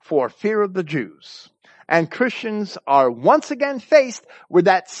truth for fear of the Jews. And Christians are once again faced with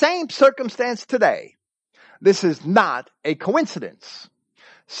that same circumstance today. This is not a coincidence.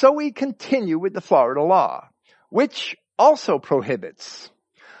 So we continue with the Florida law, which also prohibits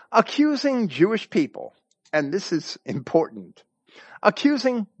accusing Jewish people, and this is important,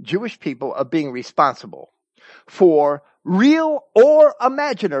 accusing Jewish people of being responsible for real or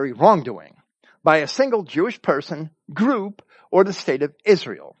imaginary wrongdoing by a single Jewish person, group, or the state of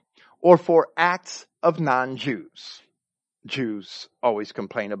Israel, or for acts of non-Jews. Jews always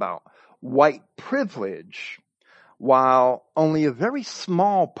complain about white privilege, while only a very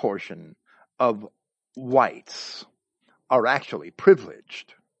small portion of whites are actually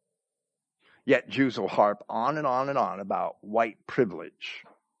privileged. Yet Jews will harp on and on and on about white privilege,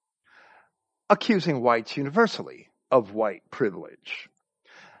 accusing whites universally of white privilege.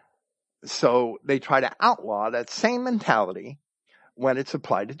 So they try to outlaw that same mentality when it's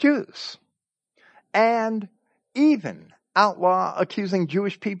applied to Jews. And even outlaw accusing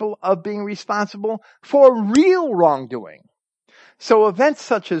Jewish people of being responsible for real wrongdoing. So events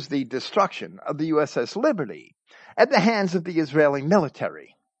such as the destruction of the USS Liberty at the hands of the Israeli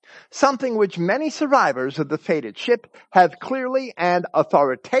military, something which many survivors of the fated ship have clearly and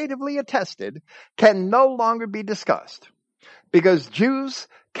authoritatively attested can no longer be discussed, because Jews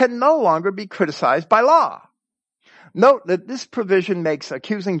can no longer be criticized by law. Note that this provision makes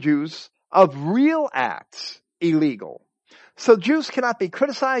accusing Jews of real acts illegal. So Jews cannot be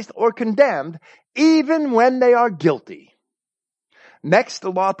criticized or condemned even when they are guilty. Next,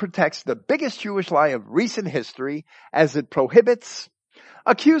 the law protects the biggest Jewish lie of recent history as it prohibits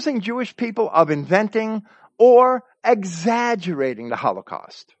accusing Jewish people of inventing or exaggerating the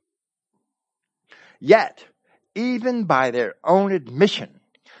Holocaust. Yet, even by their own admission,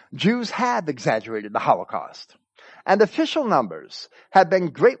 Jews have exaggerated the Holocaust, and official numbers have been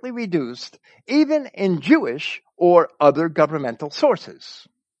greatly reduced even in Jewish or other governmental sources.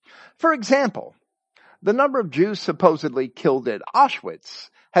 For example, the number of Jews supposedly killed at Auschwitz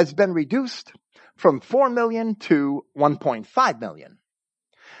has been reduced from 4 million to 1.5 million.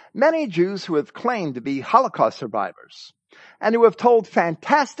 Many Jews who have claimed to be Holocaust survivors and who have told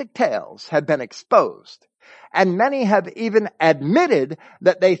fantastic tales have been exposed, and many have even admitted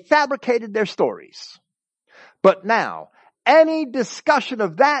that they fabricated their stories. But now, any discussion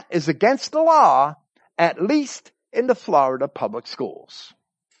of that is against the law, at least in the Florida public schools.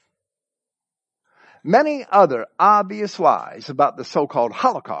 Many other obvious lies about the so-called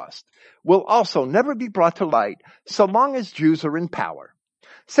Holocaust will also never be brought to light so long as Jews are in power,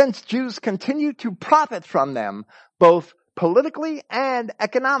 since Jews continue to profit from them both politically and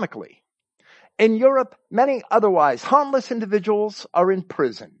economically. In Europe, many otherwise harmless individuals are in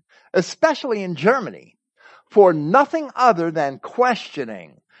prison, especially in Germany, for nothing other than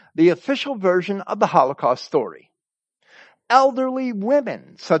questioning the official version of the Holocaust story. Elderly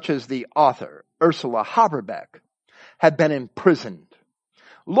women, such as the author Ursula Haberbeck, have been imprisoned.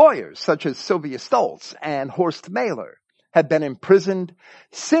 Lawyers, such as Sylvia Stoltz and Horst Mahler, have been imprisoned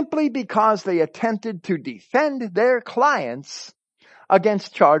simply because they attempted to defend their clients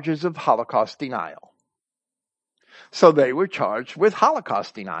against charges of Holocaust denial. So they were charged with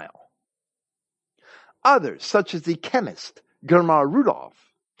Holocaust denial. Others, such as the chemist Germar Rudolph,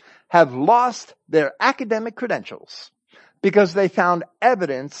 have lost their academic credentials because they found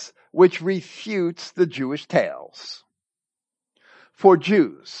evidence which refutes the Jewish tales. For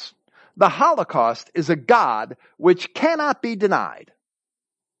Jews, the Holocaust is a God which cannot be denied.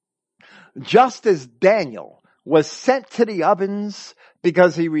 Just as Daniel was sent to the ovens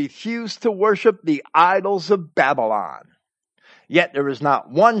because he refused to worship the idols of Babylon. Yet there is not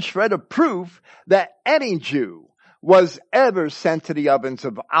one shred of proof that any Jew was ever sent to the ovens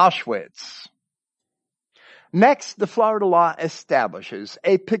of Auschwitz. Next, the Florida law establishes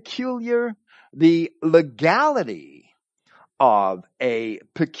the legality of a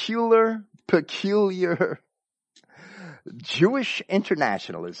peculiar Jewish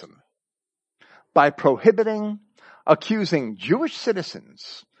internationalism by prohibiting accusing Jewish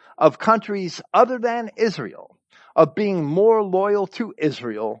citizens of countries other than Israel of being more loyal to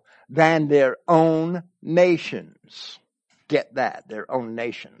Israel than their own nations. Get that, their own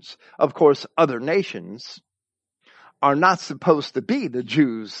nations. Of course, other nations are not supposed to be the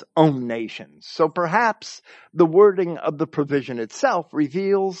Jews' own nations. So perhaps the wording of the provision itself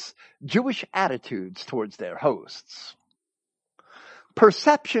reveals Jewish attitudes towards their hosts.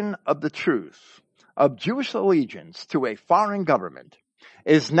 Perception of the truth of Jewish allegiance to a foreign government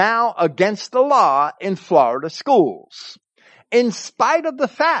is now against the law in Florida schools, in spite of the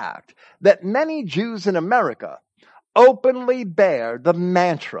fact that many Jews in America openly bear the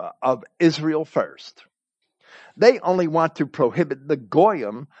mantra of Israel first. They only want to prohibit the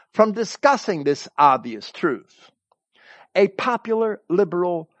Goyim from discussing this obvious truth. A popular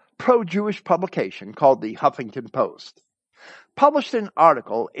liberal pro-Jewish publication called the Huffington Post published an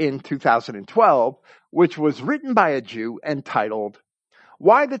article in 2012 which was written by a Jew entitled,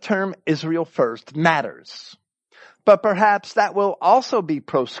 "Why the Term Israel First Matters." But perhaps that will also be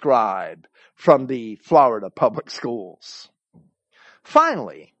proscribed from the Florida public schools.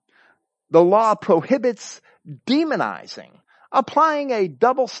 Finally, the law prohibits demonizing, applying a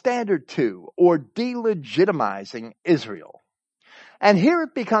double standard to, or delegitimizing Israel. And here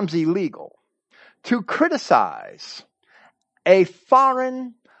it becomes illegal to criticize a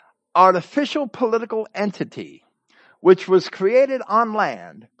foreign artificial political entity which was created on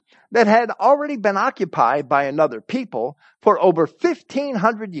land that had already been occupied by another people for over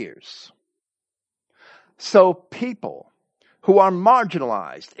 1,500 years. So people who are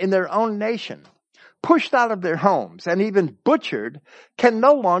marginalized in their own nation, pushed out of their homes, and even butchered can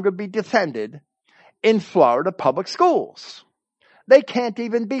no longer be defended in Florida public schools. They can't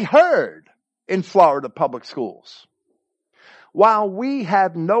even be heard in Florida public schools. while we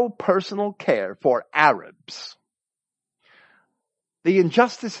have no personal care for Arabs. The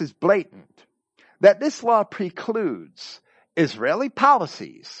injustice is blatant that this law precludes Israeli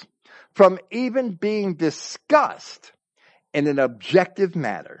policies from even being discussed in an objective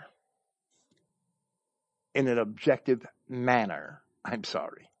manner.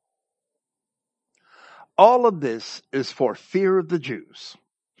 All of this is for fear of the Jews.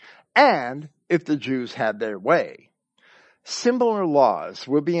 And if the Jews have their way, similar laws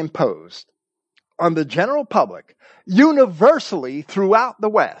will be imposed on the general public universally throughout the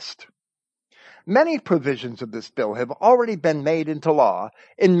West. Many provisions of this bill have already been made into law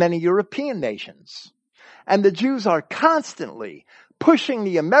in many European nations, and the Jews are constantly pushing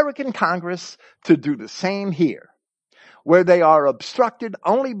the American Congress to do the same here, where they are obstructed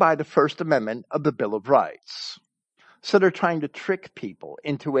only by the First Amendment of the Bill of Rights. So they're trying to trick people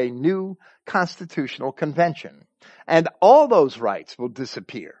into a new constitutional convention, and all those rights will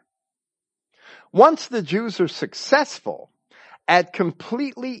disappear. Once the Jews are successful at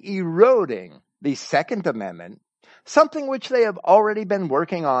completely eroding the Second Amendment, something which they have already been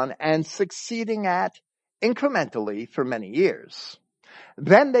working on and succeeding at incrementally for many years,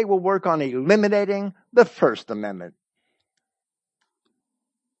 then they will work on eliminating the First Amendment.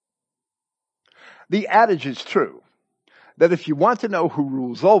 The adage is true that if you want to know who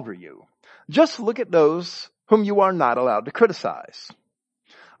rules over you, just look at those whom you are not allowed to criticize.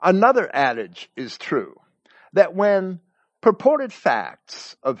 Another adage is true that when purported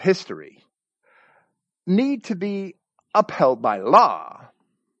facts of history need to be upheld by law,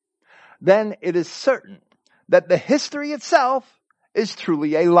 then it is certain that the history itself is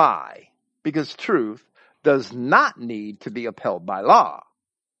truly a lie, because truth does not need to be upheld by law.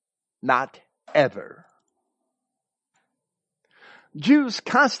 Not ever. Jews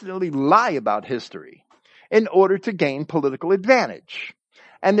constantly lie about history in order to gain political advantage,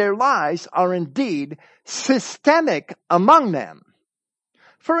 and their lies are indeed systemic among them.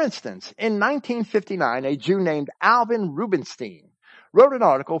 For instance, in 1959, a Jew named Alvin Rubinstein wrote an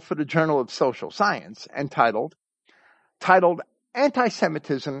article for the Journal of Social Science entitled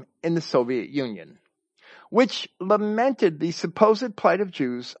Anti-Semitism in the Soviet Union, which lamented the supposed plight of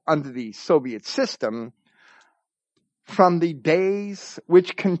Jews under the Soviet system from the days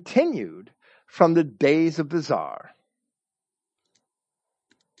which continued from the days of the Tsar.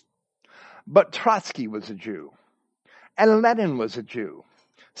 But Trotsky was a Jew, and Lenin was a Jew,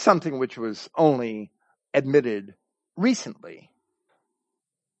 something which was only admitted recently.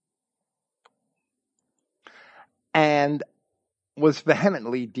 And was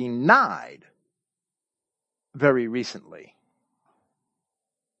vehemently denied very recently.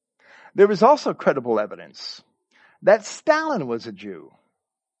 There is also credible evidence that Stalin was a Jew,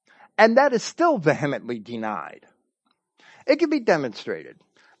 and that is still vehemently denied. It can be demonstrated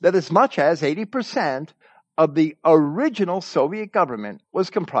that as much as 80% of the original Soviet government was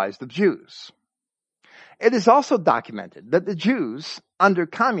comprised of Jews. It is also documented that the Jews, under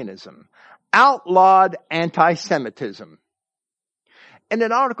communism, outlawed anti-Semitism. In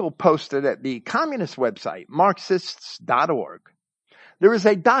an article posted at the communist website, Marxists.org, there is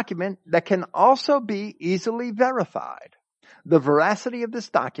a document that can also be easily verified. The veracity of this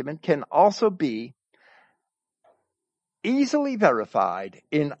document can also be easily verified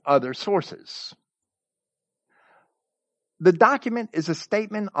in other sources. The document is a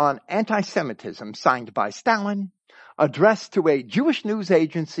statement on anti-Semitism signed by Stalin, addressed to a Jewish news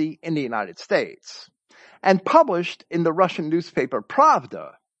agency in the United States, and published in the Russian newspaper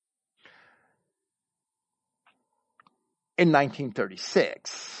Pravda in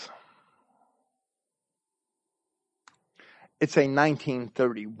 1936. It's a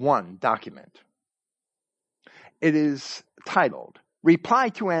 1931 document. It is titled Reply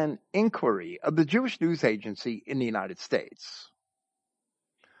to an Inquiry of the Jewish News Agency in the United States.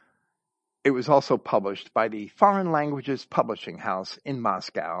 It was also published by the Foreign Languages Publishing House in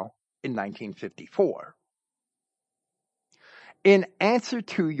Moscow in 1954. In answer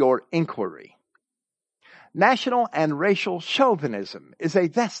to your inquiry, national and racial chauvinism is a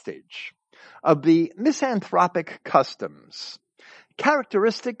vestige of the misanthropic customs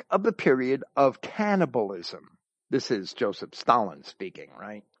characteristic of the period of cannibalism. This is Joseph Stalin speaking,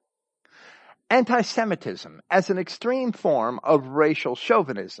 right? Anti-Semitism, as an extreme form of racial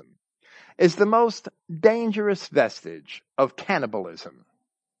chauvinism, is the most dangerous vestige of cannibalism.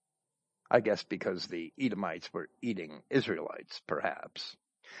 I guess because the Edomites were eating Israelites, perhaps.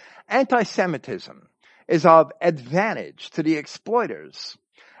 Anti-Semitism is of advantage to the exploiters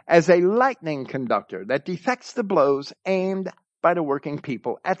as a lightning conductor that deflects the blows aimed by the working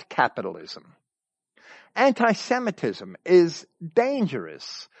people at capitalism. Anti-Semitism is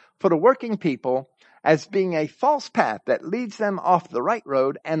dangerous for the working people as being a false path that leads them off the right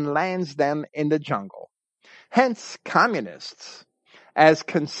road and lands them in the jungle. Hence, communists, as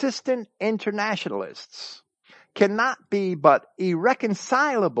consistent internationalists, cannot be but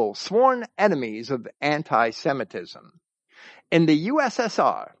irreconcilable sworn enemies of anti-Semitism. In the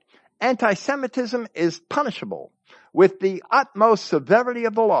USSR, anti-Semitism is punishable with the utmost severity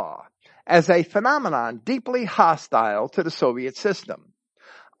of the law as a phenomenon deeply hostile to the Soviet system.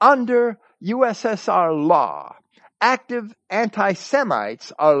 Under USSR law, active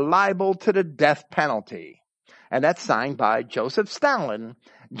anti-Semites are liable to the death penalty. And that's signed by Joseph Stalin,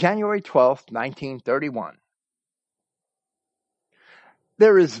 January 12, 1931.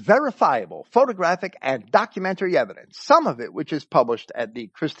 There is verifiable photographic and documentary evidence, some of it which is published at the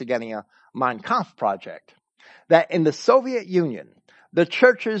Christogenea Mein Kampf project, that in the Soviet Union, the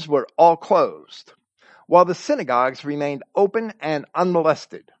churches were all closed, while the synagogues remained open and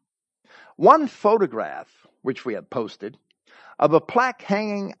unmolested. One photograph, which we have posted, of a plaque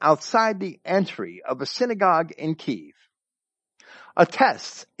hanging outside the entry of a synagogue in Kyiv,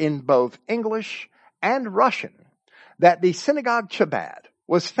 attests in both English and Russian that the synagogue Chabad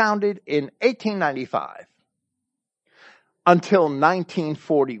was founded in 1895. Until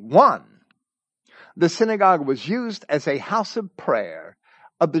 1941, the synagogue was used as a house of prayer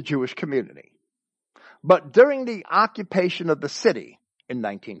of the Jewish community. But during the occupation of the city in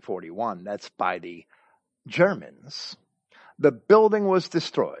 1941, that's by the Germans, the building was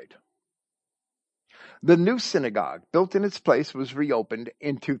destroyed. The new synagogue built in its place was reopened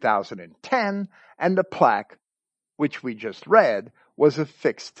in 2010, and the plaque, which we just read, was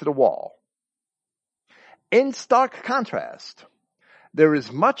affixed to the wall. In stark contrast, there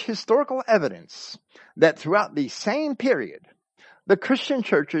is much historical evidence that throughout the same period, the Christian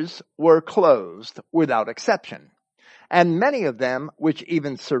churches were closed without exception, and many of them, which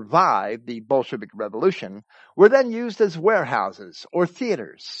even survived the Bolshevik Revolution, were then used as warehouses or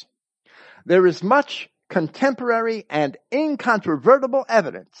theaters. There is much contemporary and incontrovertible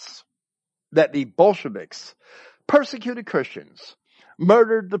evidence that the Bolsheviks persecuted Christians,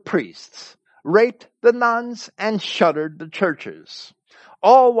 murdered the priests, raped the nuns, and shuttered the churches,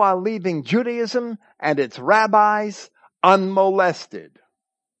 all while leaving Judaism and its rabbis unmolested.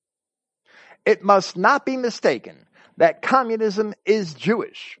 It must not be mistaken that communism is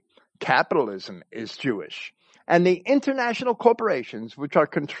Jewish, capitalism is Jewish, and the international corporations which are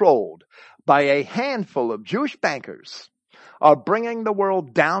controlled by a handful of Jewish bankers are bringing the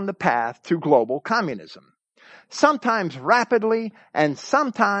world down the path to global communism, sometimes rapidly and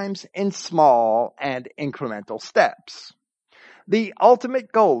sometimes in small and incremental steps. The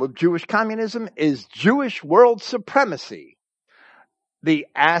ultimate goal of Jewish communism is Jewish world supremacy, the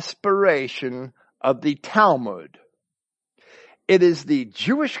aspiration of the Talmud. It is the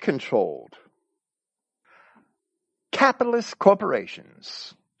Jewish-controlled capitalist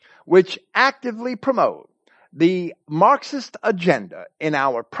corporations which actively promote the Marxist agenda in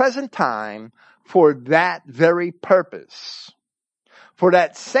our present time for that very purpose. For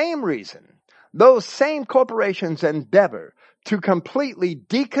that same reason, those same corporations endeavor to completely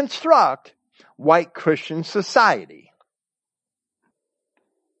deconstruct white Christian society.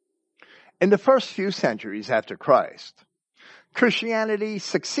 In the first few centuries after Christ, Christianity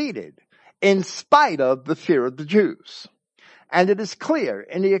succeeded in spite of the fear of the Jews. And it is clear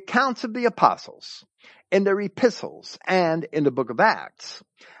in the accounts of the apostles, in their epistles, and in the book of Acts,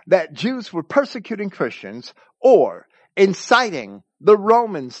 that Jews were persecuting Christians or inciting the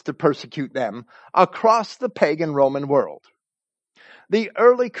Romans to persecute them across the pagan Roman world. The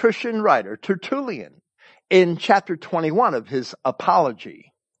early Christian writer Tertullian, in chapter 21 of his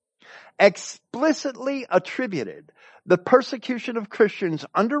Apology, explicitly attributed the persecution of Christians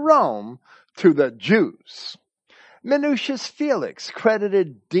under Rome to the Jews. Minucius Felix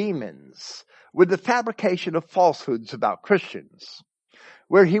credited demons with the fabrication of falsehoods about Christians,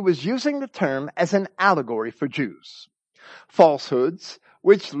 where he was using the term as an allegory for Jews. Falsehoods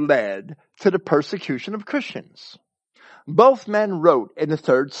which led to the persecution of Christians. Both men wrote in the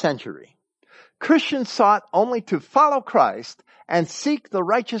 3rd century. Christians sought only to follow Christ and seek the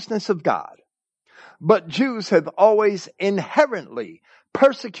righteousness of God. But Jews have always inherently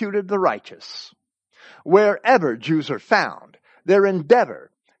persecuted the righteous. Wherever Jews are found, their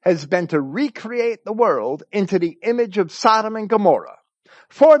endeavor has been to recreate the world into the image of Sodom and Gomorrah.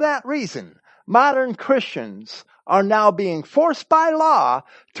 For that reason, modern Christians are now being forced by law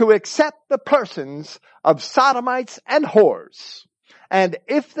to accept the persons of sodomites and whores. And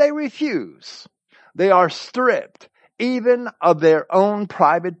if they refuse, they are stripped even of their own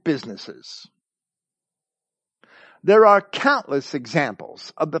private businesses. There are countless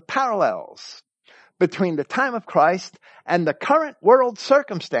examples of the parallels between the time of Christ and the current world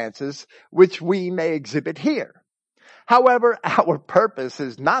circumstances which we may exhibit here. However, our purpose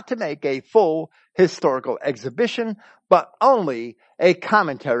is not to make a full historical exhibition, but only a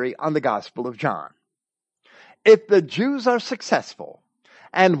commentary on the Gospel of John. If the Jews are successful,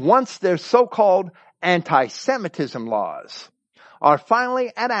 and once their so-called anti-Semitism laws are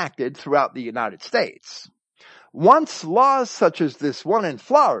finally enacted throughout the United States, once laws such as this one in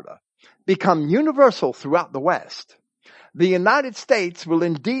Florida become universal throughout the West, the United States will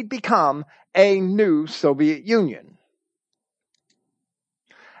indeed become a new Soviet Union.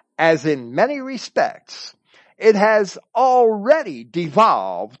 As in many respects, it has already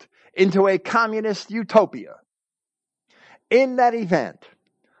devolved into a communist utopia. In that event,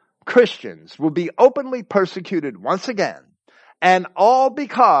 Christians will be openly persecuted once again, and all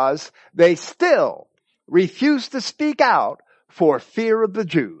because they still refuse to speak out for fear of the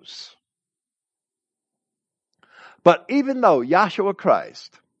Jews. But even though Yahshua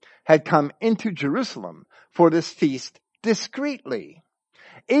Christ had come into Jerusalem for this feast discreetly,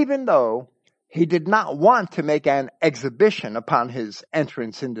 even though he did not want to make an exhibition upon his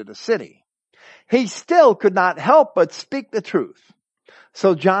entrance into the city, he still could not help but speak the truth.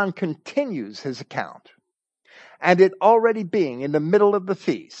 So John continues his account. And it already being in the middle of the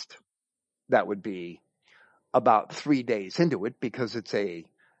feast, that would be about 3 days into it because it's a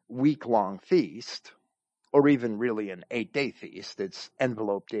week-long feast, or even really an 8-day feast. It's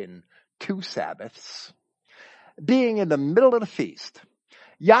enveloped in 2 Sabbaths. Being in the middle of the feast,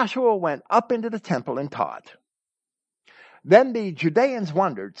 Yahshua went up into the temple and taught. Then the Judeans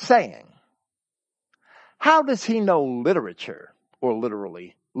wondered, saying, how does he know literature, or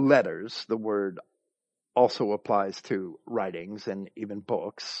literally letters? The word also applies to writings and even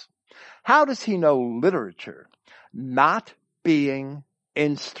books. How does he know literature, not being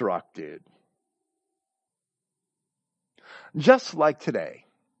instructed? Just like today,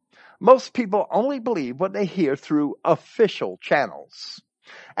 most people only believe what they hear through official channels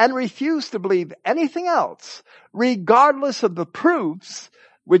and refuse to believe anything else, regardless of the proofs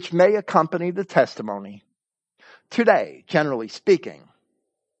which may accompany the testimony. Today, generally speaking,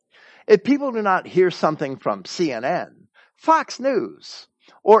 if people do not hear something from CNN, Fox News,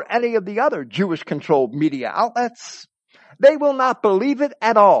 or any of the other Jewish-controlled media outlets, they will not believe it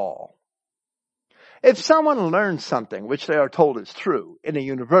at all. If someone learns something which they are told is true in a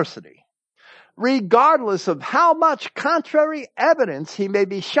university, regardless of how much contrary evidence he may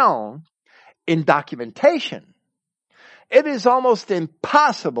be shown in documentation, it is almost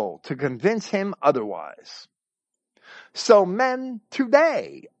impossible to convince him otherwise. So men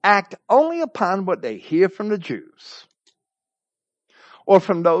today act only upon what they hear from the Jews, or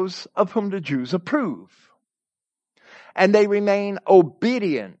from those of whom the Jews approve. And they remain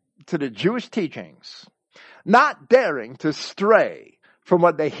obedient to the Jewish teachings, not daring to stray from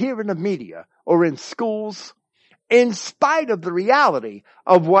what they hear in the media or in schools, in spite of the reality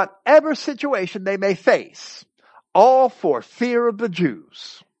of whatever situation they may face, all for fear of the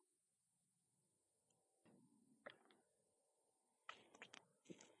Jews.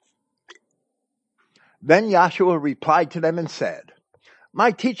 Then Yahshua replied to them and said,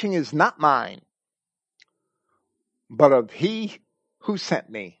 my teaching is not mine, but of he who sent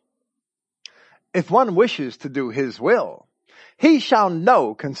me. If one wishes to do his will, he shall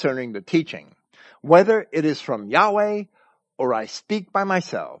know concerning the teaching, whether it is from Yahweh or I speak by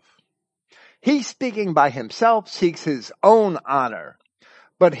myself. He speaking by himself seeks his own honor,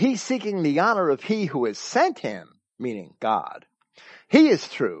 but he seeking the honor of he who has sent him, meaning God. He is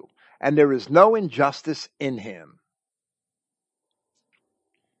true, and there is no injustice in him.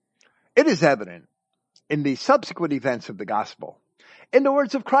 It is evident in the subsequent events of the gospel, in the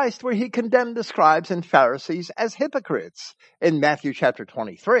words of Christ where he condemned the scribes and Pharisees as hypocrites in Matthew chapter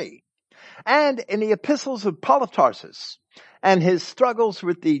 23, and in the epistles of Paul of Tarsus and his struggles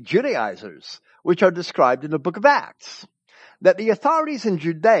with the Judaizers, which are described in the book of Acts, that the authorities in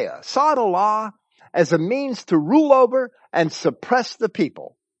Judea saw the law as a means to rule over and suppress the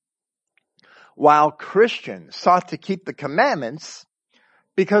people, while Christians sought to keep the commandments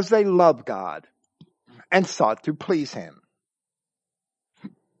because they loved God and sought to please him.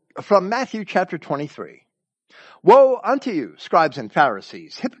 From Matthew chapter 23, woe unto you, scribes and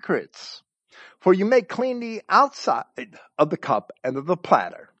Pharisees, hypocrites, for you make clean the outside of the cup and of the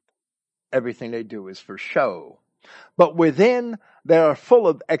platter. Everything they do is for show. But within they are full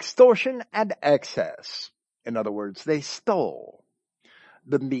of extortion and excess. In other words, they stole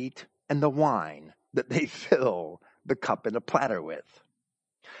the meat and the wine that they fill the cup and the platter with.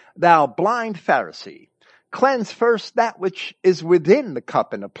 Thou blind Pharisee, Cleanse first that which is within the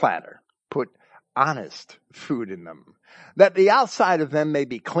cup and the platter. Put honest food in them, that the outside of them may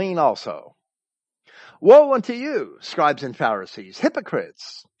be clean also. Woe unto you, scribes and Pharisees,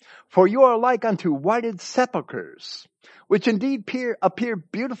 hypocrites! For you are like unto whited sepulchres, which indeed appear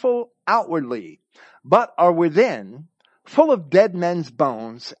beautiful outwardly, but are within full of dead men's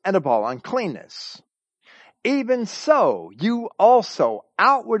bones and of all uncleanness. Even so, you also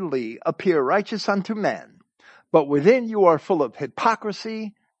outwardly appear righteous unto men, but within you are full of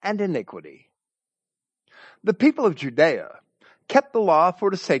hypocrisy and iniquity. The people of Judea kept the law for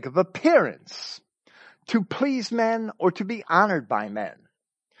the sake of appearance, to please men or to be honored by men,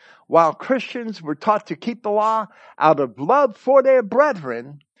 while Christians were taught to keep the law out of love for their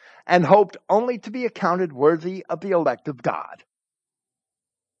brethren and hoped only to be accounted worthy of the elect of God.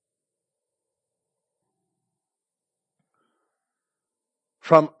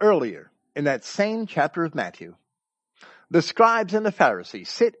 From earlier in that same chapter of Matthew, the scribes and the Pharisees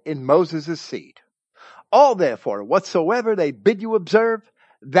sit in Moses' seat. All therefore, whatsoever they bid you observe,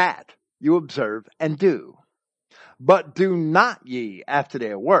 that you observe and do. But do not ye after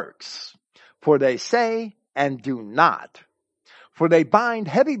their works, for they say and do not. For they bind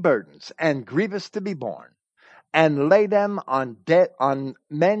heavy burdens and grievous to be borne, and lay them on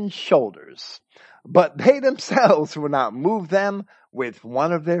men's shoulders, but they themselves will not move them with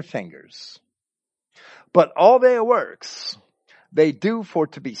one of their fingers. But all their works they do for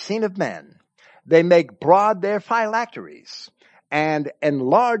to be seen of men. They make broad their phylacteries, and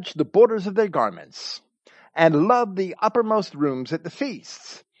enlarge the borders of their garments, and love the uppermost rooms at the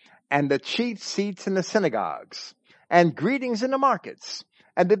feasts, and the chief seats in the synagogues, and greetings in the markets,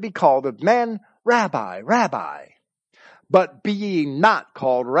 and to be called of men, Rabbi, Rabbi. But be ye not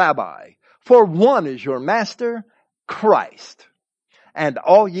called Rabbi, for one is your master, Christ, and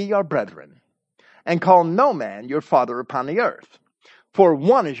all ye are brethren. And call no man your father upon the earth, for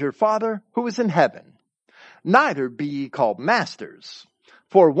one is your Father who is in heaven. Neither be ye called masters,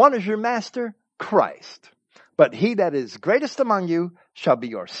 for one is your master, Christ. But he that is greatest among you shall be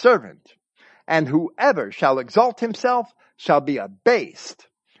your servant. And whoever shall exalt himself shall be abased,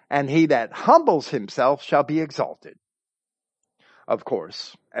 and he that humbles himself shall be exalted. Of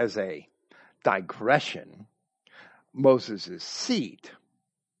course, as a digression, Moses' seat,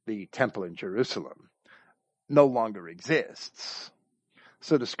 the temple in Jerusalem, no longer exists.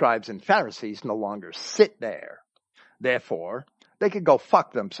 So the scribes and Pharisees no longer sit there. Therefore, they could go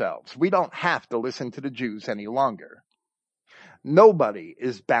fuck themselves. We don't have to listen to the Jews any longer. Nobody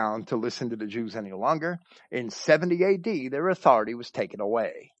is bound to listen to the Jews any longer. In 70 AD, their authority was taken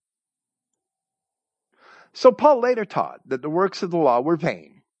away. So Paul later taught that the works of the law were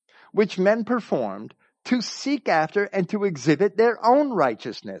vain, which men performed to seek after and to exhibit their own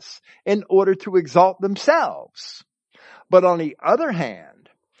righteousness in order to exalt themselves. But on the other hand,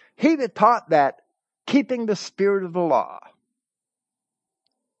 he that taught that keeping the spirit of the law,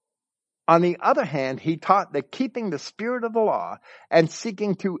 he taught that keeping the spirit of the law and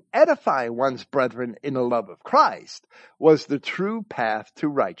seeking to edify one's brethren in the love of Christ was the true path to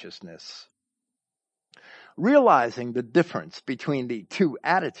righteousness. Realizing the difference between the two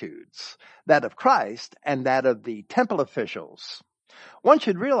attitudes, that of Christ and that of the temple officials, one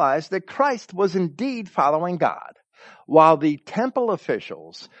should realize that Christ was indeed following God, while the temple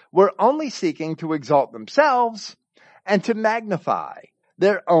officials were only seeking to exalt themselves and to magnify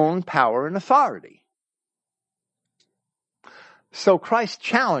their own power and authority. So Christ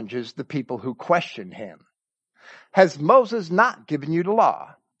challenges the people who question him. Has Moses not given you the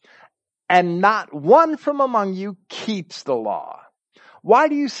law? And not one from among you keeps the law. Why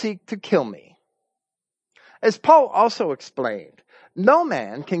do you seek to kill me? As Paul also explained, no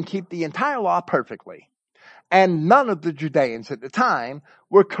man can keep the entire law perfectly, and none of the Judeans at the time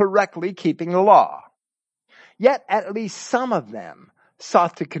were correctly keeping the law. Yet at least some of them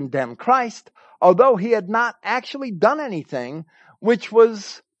sought to condemn Christ, although he had not actually done anything which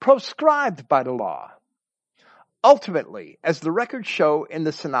was proscribed by the law. Ultimately, as the records show in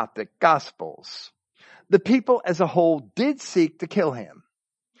the Synoptic Gospels, the people as a whole did seek to kill him.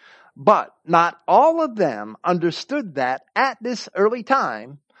 But not all of them understood that at this early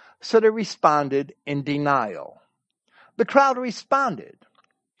time, so they responded in denial. The crowd responded,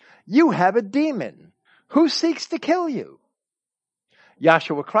 "You have a demon. Who seeks to kill you?"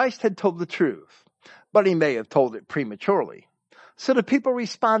 Yahshua Christ had told the truth, but he may have told it prematurely. So the people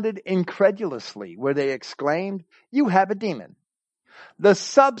responded incredulously, where they exclaimed, "You have a demon." The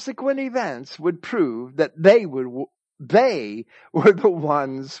subsequent events would prove that they were the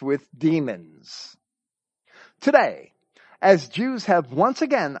ones with demons. Today, as Jews have once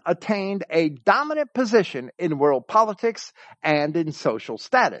again attained a dominant position in world politics and in social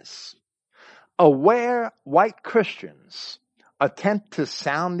status. Aware white Christians attempt to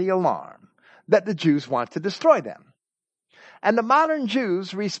sound the alarm that the Jews want to destroy them. And the modern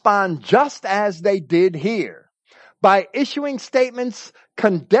Jews respond just as they did here, by issuing statements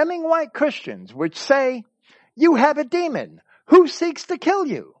condemning white Christians, which say, "You have a demon who seeks to kill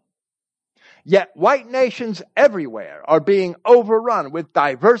you." Yet white nations everywhere are being overrun with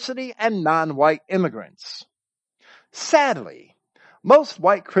diversity and non-white immigrants. Sadly, most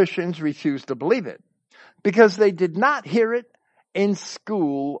white Christians refuse to believe it because they did not hear it in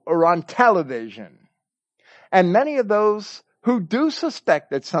school or on television. And many of those who do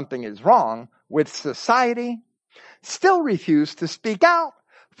suspect that something is wrong with society still refuse to speak out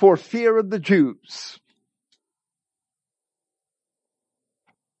for fear of the Jews.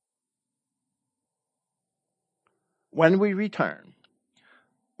 When we return,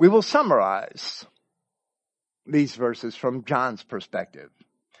 we will summarize these verses from John's perspective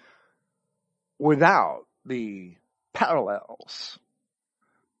without the parallels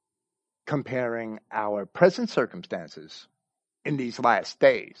comparing our present circumstances in these last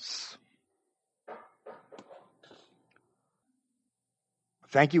days.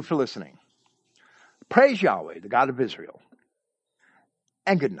 Thank you for listening. Praise Yahweh, the God of Israel,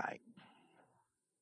 and good night.